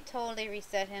may totally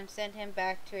reset him, send him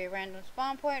back to a random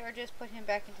spawn point, or just put him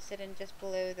back into sitting just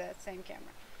below that same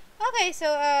camera. Okay,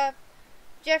 so,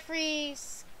 Jeffrey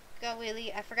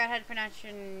Skawili, I forgot how to pronounce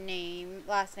your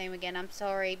last name again, I'm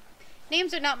sorry.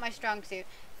 Names are not my strong suit.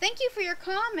 Thank you for your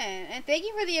comment, and thank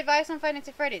you for the advice on Five Nights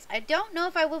at Freddy's. I don't know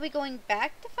if I will be going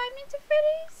back to Five Nights at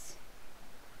Freddy's,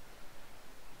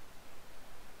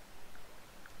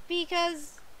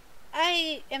 because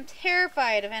I am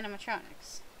terrified of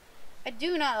animatronics. I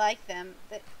do not like them,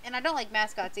 and I don't like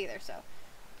mascots either, so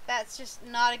that's just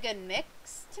not a good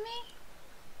mix to me.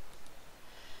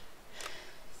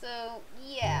 So,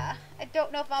 yeah, I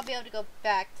don't know if I'll be able to go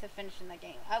back to finishing the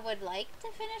game. I would like to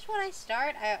finish what I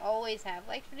start. I always have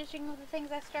liked finishing the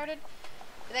things I started.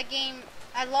 But that game,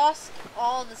 I lost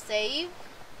all the save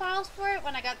files for it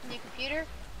when I got the new computer.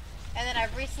 And then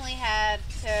I've recently had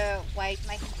to wipe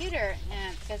my computer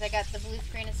because I got the blue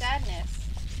screen of sadness.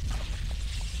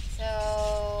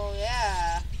 So,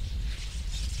 yeah.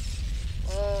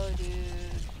 Whoa,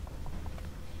 dude.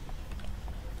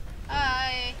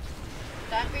 Hi.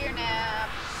 Time for your nap.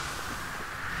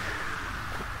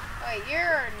 Wait,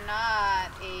 you're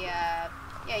not a,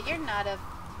 yeah, you're not a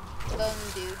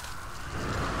bone dude.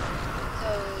 So,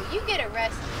 you get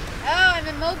arrested. Oh, I'm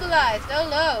immobilized. Oh,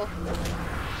 low.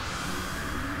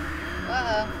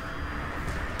 Uh-oh.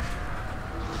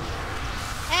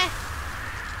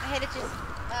 hit it just...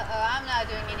 Uh-oh, I'm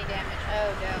not doing any damage.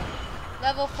 Oh, no.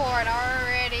 Level 4 and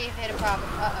already hit a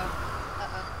problem. Uh-oh.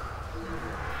 Uh-oh.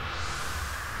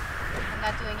 I'm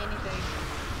not doing anything.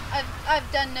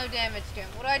 I've done no damage to him.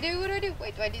 What do I do? What do I do?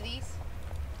 Wait, do I do these?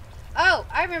 Oh,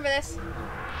 I remember this.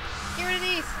 Get rid of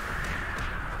these.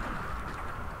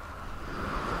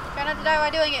 Try not to die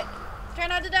while doing it. Try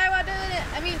not to die while doing it.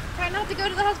 I mean, try not to go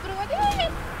to the hospital while doing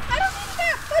it. I don't need to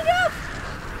die. Oh, no.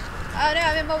 Oh, no,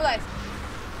 I'm immobilized.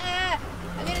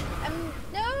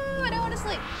 No, I don't want to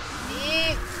sleep.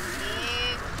 Sleep.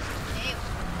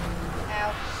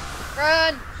 Ow.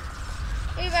 Run.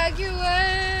 Evacuation.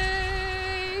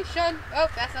 Oh,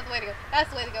 that's not the way to go. That's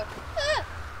the way to go. Ah.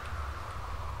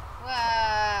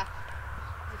 Wow.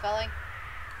 Is he falling?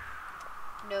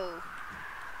 No.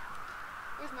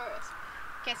 Where's Morris?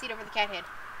 Can't see it over the cat head.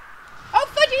 Oh,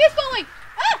 fudge, he is falling!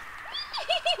 Ah!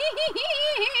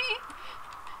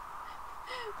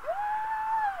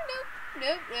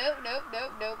 Nope.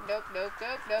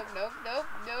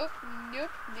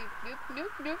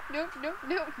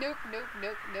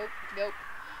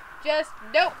 Just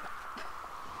nope.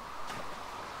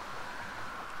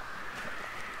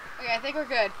 Okay, I think we're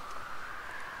good.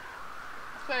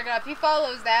 I swear to God, if he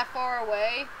follows that far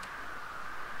away,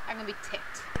 I'm gonna be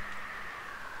ticked.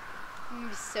 I'm gonna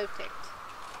be so ticked.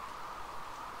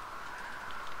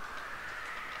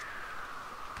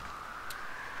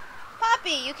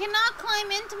 Poppy, you cannot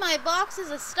climb into my boxes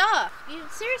of stuff. You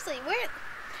seriously, what are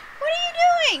you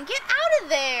doing? Get out of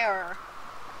there.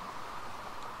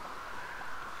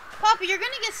 Poppy, you're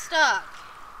gonna get stuck.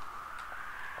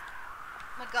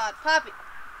 Oh my God, Poppy.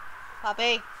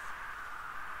 Poppy.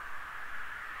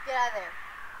 Get out of there.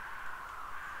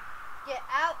 Get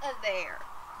out of there.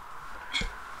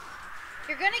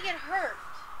 You're gonna get hurt.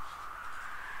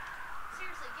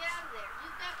 Seriously, get out of there.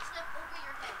 You've got stuff over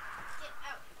your head. Get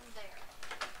out from there.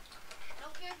 I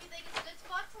don't care if you think it's a good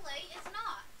spot to lay. It's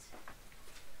not.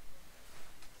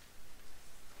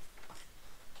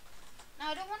 Now,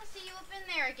 I don't want to see you up in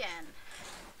there again.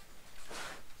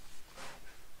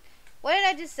 What did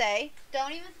I just say?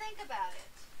 Don't even think about it.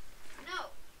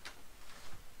 No.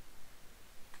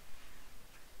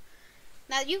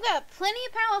 Now, you've got plenty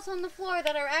of pallets on the floor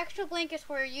that are actual blankets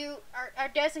where you are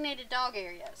designated dog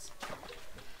areas.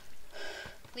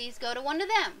 Please go to one of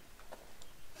them.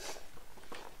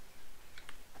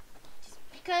 Just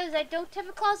because I don't have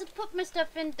a closet to put my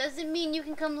stuff in doesn't mean you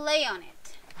can come lay on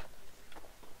it.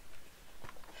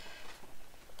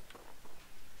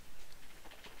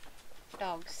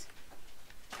 Dogs.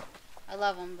 I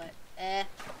love them, but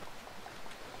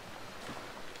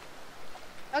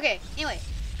Okay, anyway.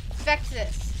 Back to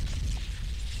this.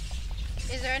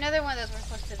 Is there another one that we're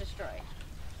supposed to destroy?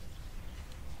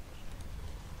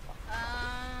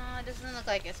 It doesn't look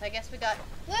like it, so I guess we got...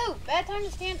 Lou! Bad time to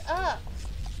stand up!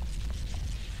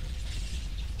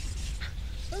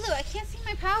 Lou, I can't see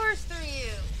my powers through you!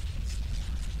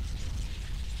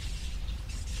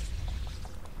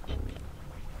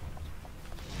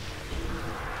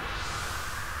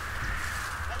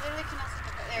 I literally cannot see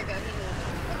my... There we go, he moved.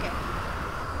 Okay.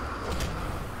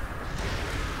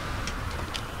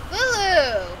 Lulu!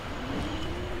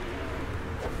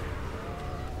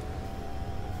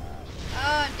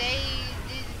 Oh,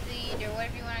 dazed, or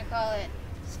whatever you want to call it.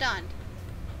 Stunned.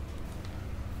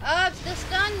 Oh, I'm still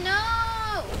stunned?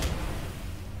 No!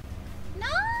 No!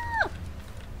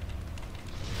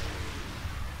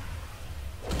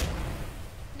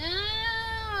 No!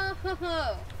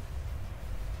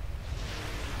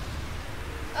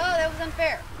 Oh, that was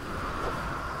unfair.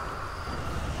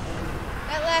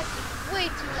 That lasted way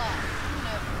too long.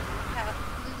 No, I'm gonna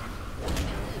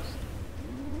lose.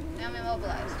 Now I'm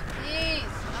immobilized.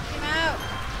 Please, knock him out.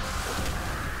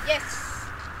 Yes.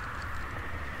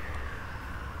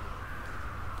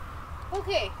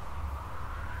 Okay.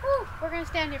 Whew, we're gonna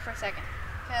stand here for a second,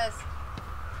 because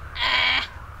I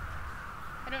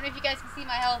don't know if you guys can see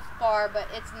my health bar, but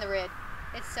it's in the red.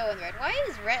 It's so in the red. Why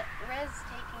is Res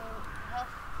taking health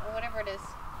or whatever it is?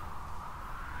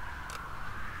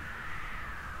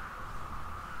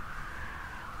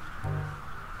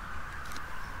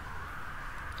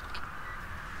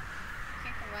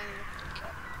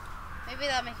 Maybe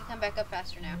that'll make it come back up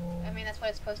faster now. I mean, that's what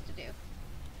it's supposed to do.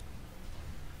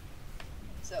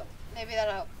 So, maybe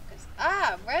that'll help.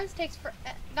 Res takes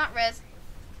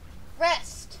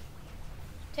rest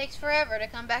takes forever to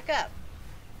come back up.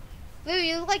 Lou,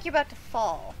 you look like you're about to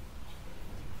fall.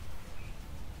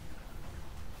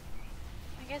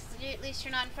 I guess at least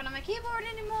you're not in front of my keyboard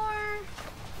anymore.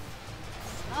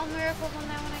 Small miracles on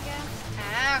that one, I guess.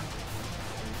 Ow.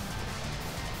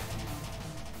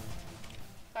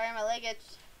 Sorry, my leg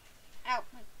itched. Ow.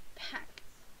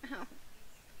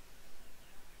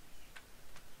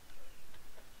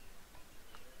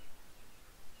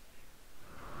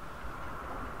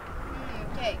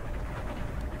 Okay.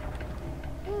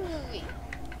 Ooh-wee.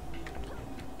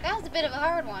 That was a bit of a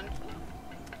hard one.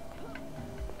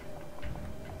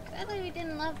 Sadly, we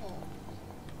didn't level.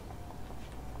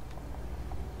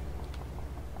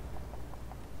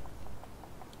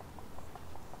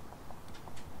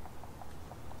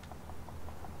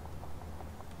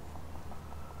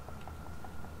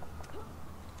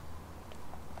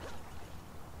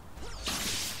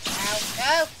 Ow,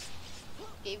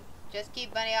 go! Just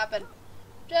keep bunny hopping.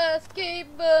 Just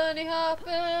keep bunny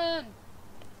hopping.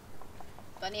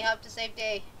 Bunny hop to save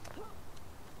day.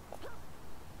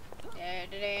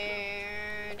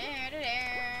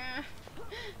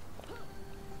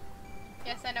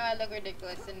 Yes, I know I look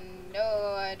ridiculous, and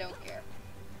no, I don't care.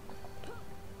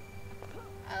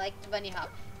 I like to bunny hop.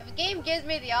 If a game gives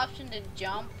me the option to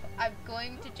jump, I'm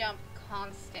going to jump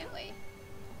constantly.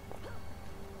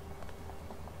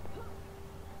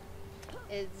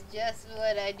 It's just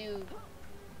what I do.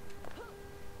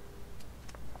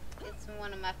 It's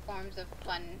one of my forms of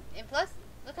fun. And plus,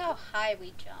 look how high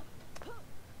we jump.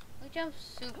 We jump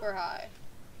super high.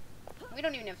 We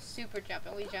don't even have super jump,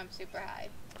 and we jump super high.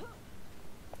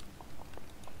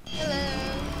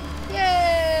 Hello!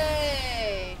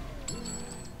 Yay!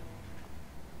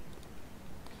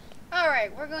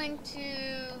 Alright, we're going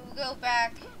to go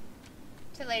back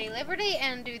to Lady Liberty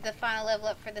and do the final level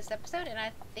up for this episode, and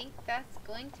I think that's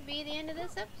going to be the end of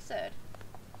this episode.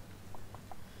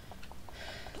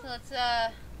 So let's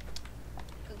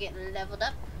go get leveled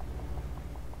up.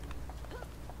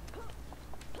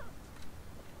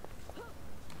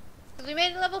 Because we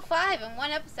made it level 5 in one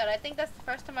episode. I think that's the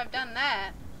first time I've done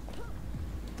that.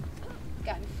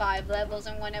 Gotten 5 levels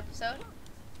in one episode.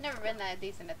 Never been that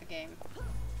decent at the game.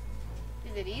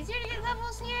 Is it easier to get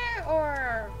levels here,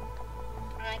 or...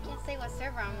 I can't say what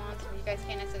server I'm on, so you guys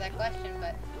can't answer that question,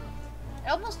 but... It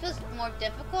almost feels more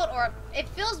difficult, or it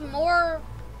feels more...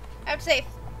 I would say,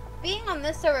 being on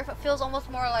this server, it feels almost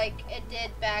more like it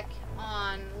did back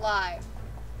on live.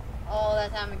 All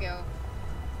that time ago.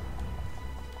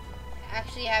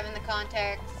 Actually having the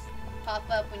context pop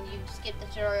up when you skip the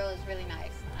tutorial is really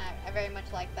nice. I very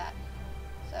much like that.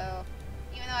 So,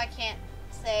 even though I can't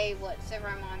say what server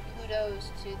I'm on,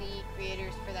 kudos to the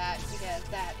creators for that, because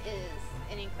that is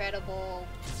an incredible,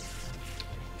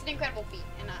 it's an incredible feat,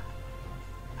 and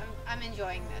I'm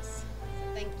enjoying this.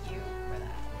 So thank you for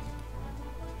that.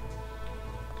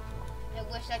 I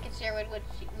wish I could share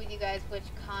with you guys which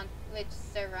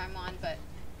server I'm on, but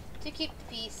to keep the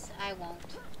peace, I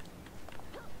won't.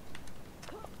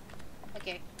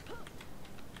 Okay.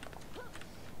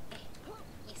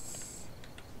 Yes.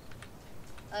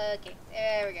 Okay,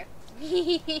 there we go.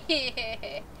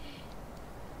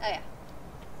 Oh yeah.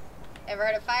 Ever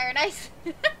heard of fire and ice?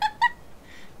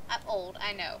 I'm old,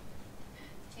 I know.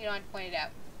 You don't have to point it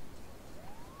out.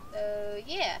 So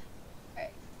yeah.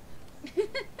 Alright.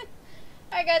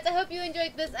 Alright guys, I hope you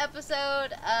enjoyed this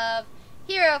episode of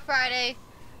Hero Friday.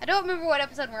 I don't remember what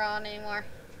episode we're on anymore.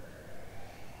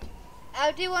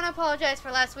 I do want to apologize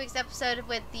for last week's episode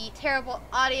with the terrible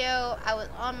audio. I was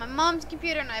on my mom's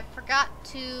computer and I forgot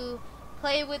to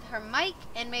play with her mic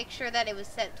and make sure that it was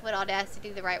set to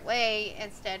Audacity the right way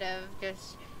instead of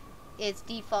just its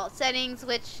default settings,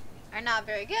 which are not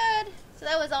very good. So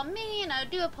that was on me, and I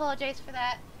do apologize for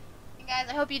that. And guys,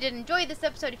 I hope you did enjoy this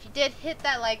episode. If you did, hit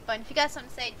that like button. If you got something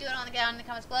to say, do it down in the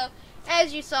comments below.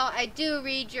 As you saw, I do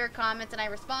read your comments and I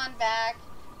respond back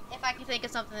if I can think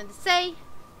of something to say.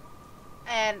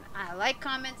 And I like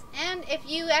comments, and if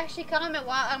you actually comment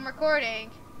while I'm recording,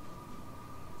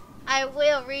 I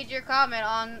will read your comment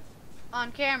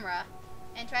on camera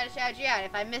and try to shout you out.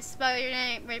 If I misspell your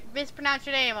name, mispronounce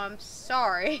your name, I'm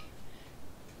sorry.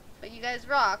 But you guys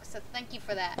rock, so thank you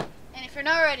for that. And if you're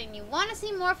not already and you want to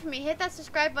see more from me, hit that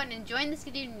subscribe button and join the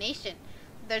Skadoo Nation.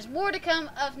 There's more to come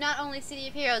of not only City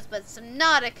of Heroes, but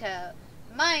Subnautica,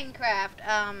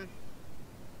 Minecraft,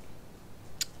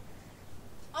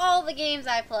 all the games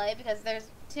I play, because there's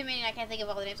too many and I can't think of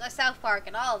all the names. South Park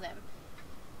and all of them.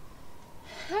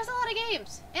 There's a lot of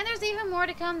games. And there's even more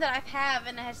to come that I have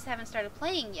and I just haven't started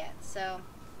playing yet. So,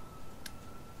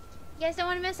 you guys don't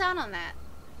want to miss out on that.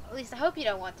 At least I hope you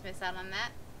don't want to miss out on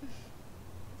that.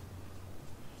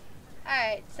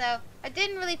 Alright, so I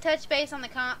didn't really touch base on the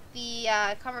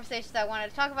conversations I wanted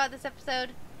to talk about this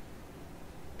episode.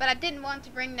 But I didn't want to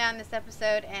bring down this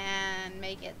episode and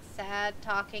make it sad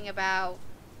talking about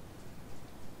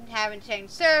having to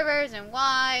change servers and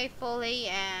why fully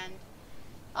and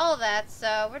all that.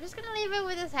 So we're just going to leave it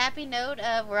with this happy note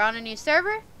of we're on a new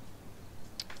server.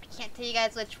 I can't tell you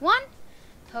guys which one.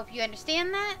 Hope you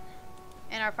understand that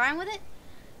and are fine with it.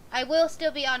 I will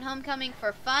still be on Homecoming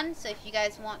for fun, so if you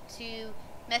guys want to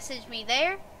message me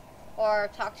there, or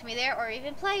talk to me there, or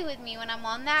even play with me when I'm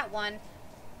on that one,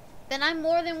 then I'm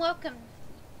more than welcome.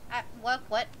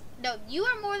 What? No, you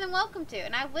are more than welcome to,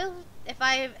 and I will if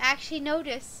I actually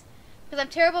notice, because I'm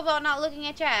terrible about not looking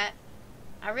at chat.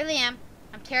 I really am.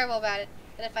 I'm terrible about it.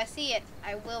 But if I see it,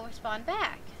 I will respond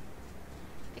back.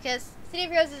 Because City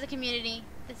of Heroes is a community.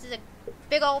 This is a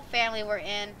big old family we're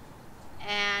in,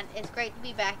 and it's great to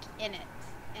be back in it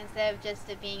instead of just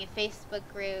it being a Facebook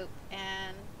group,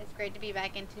 and it's great to be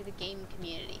back into the game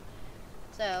community.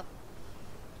 So,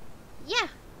 yeah.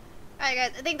 Alright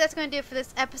guys, I think that's going to do it for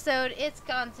this episode. It's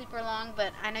gone super long,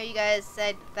 but I know you guys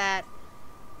said that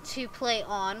to play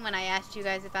on when I asked you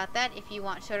guys about that. If you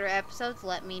want shorter episodes,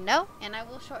 let me know, and I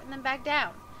will shorten them back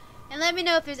down. And let me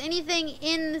know if there's anything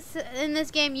in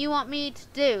this game you want me to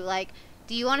do. Like,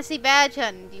 do you want to see badge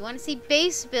hunting? Do you want to see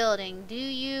base building? Do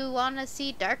you want to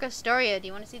see Dark Astoria? Do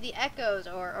you want to see the Echoes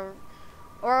or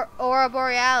Aurora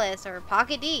Borealis or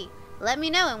Pocket D? Let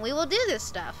me know, and we will do this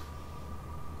stuff.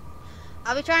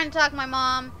 I'll be trying to talk my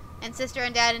mom and sister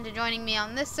and dad into joining me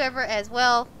on this server as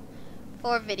well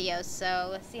for videos, so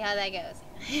let's see how that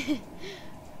goes.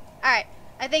 Alright,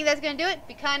 I think that's going to do it.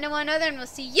 Be kind to one another, and we'll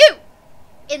see you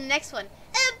in the next one.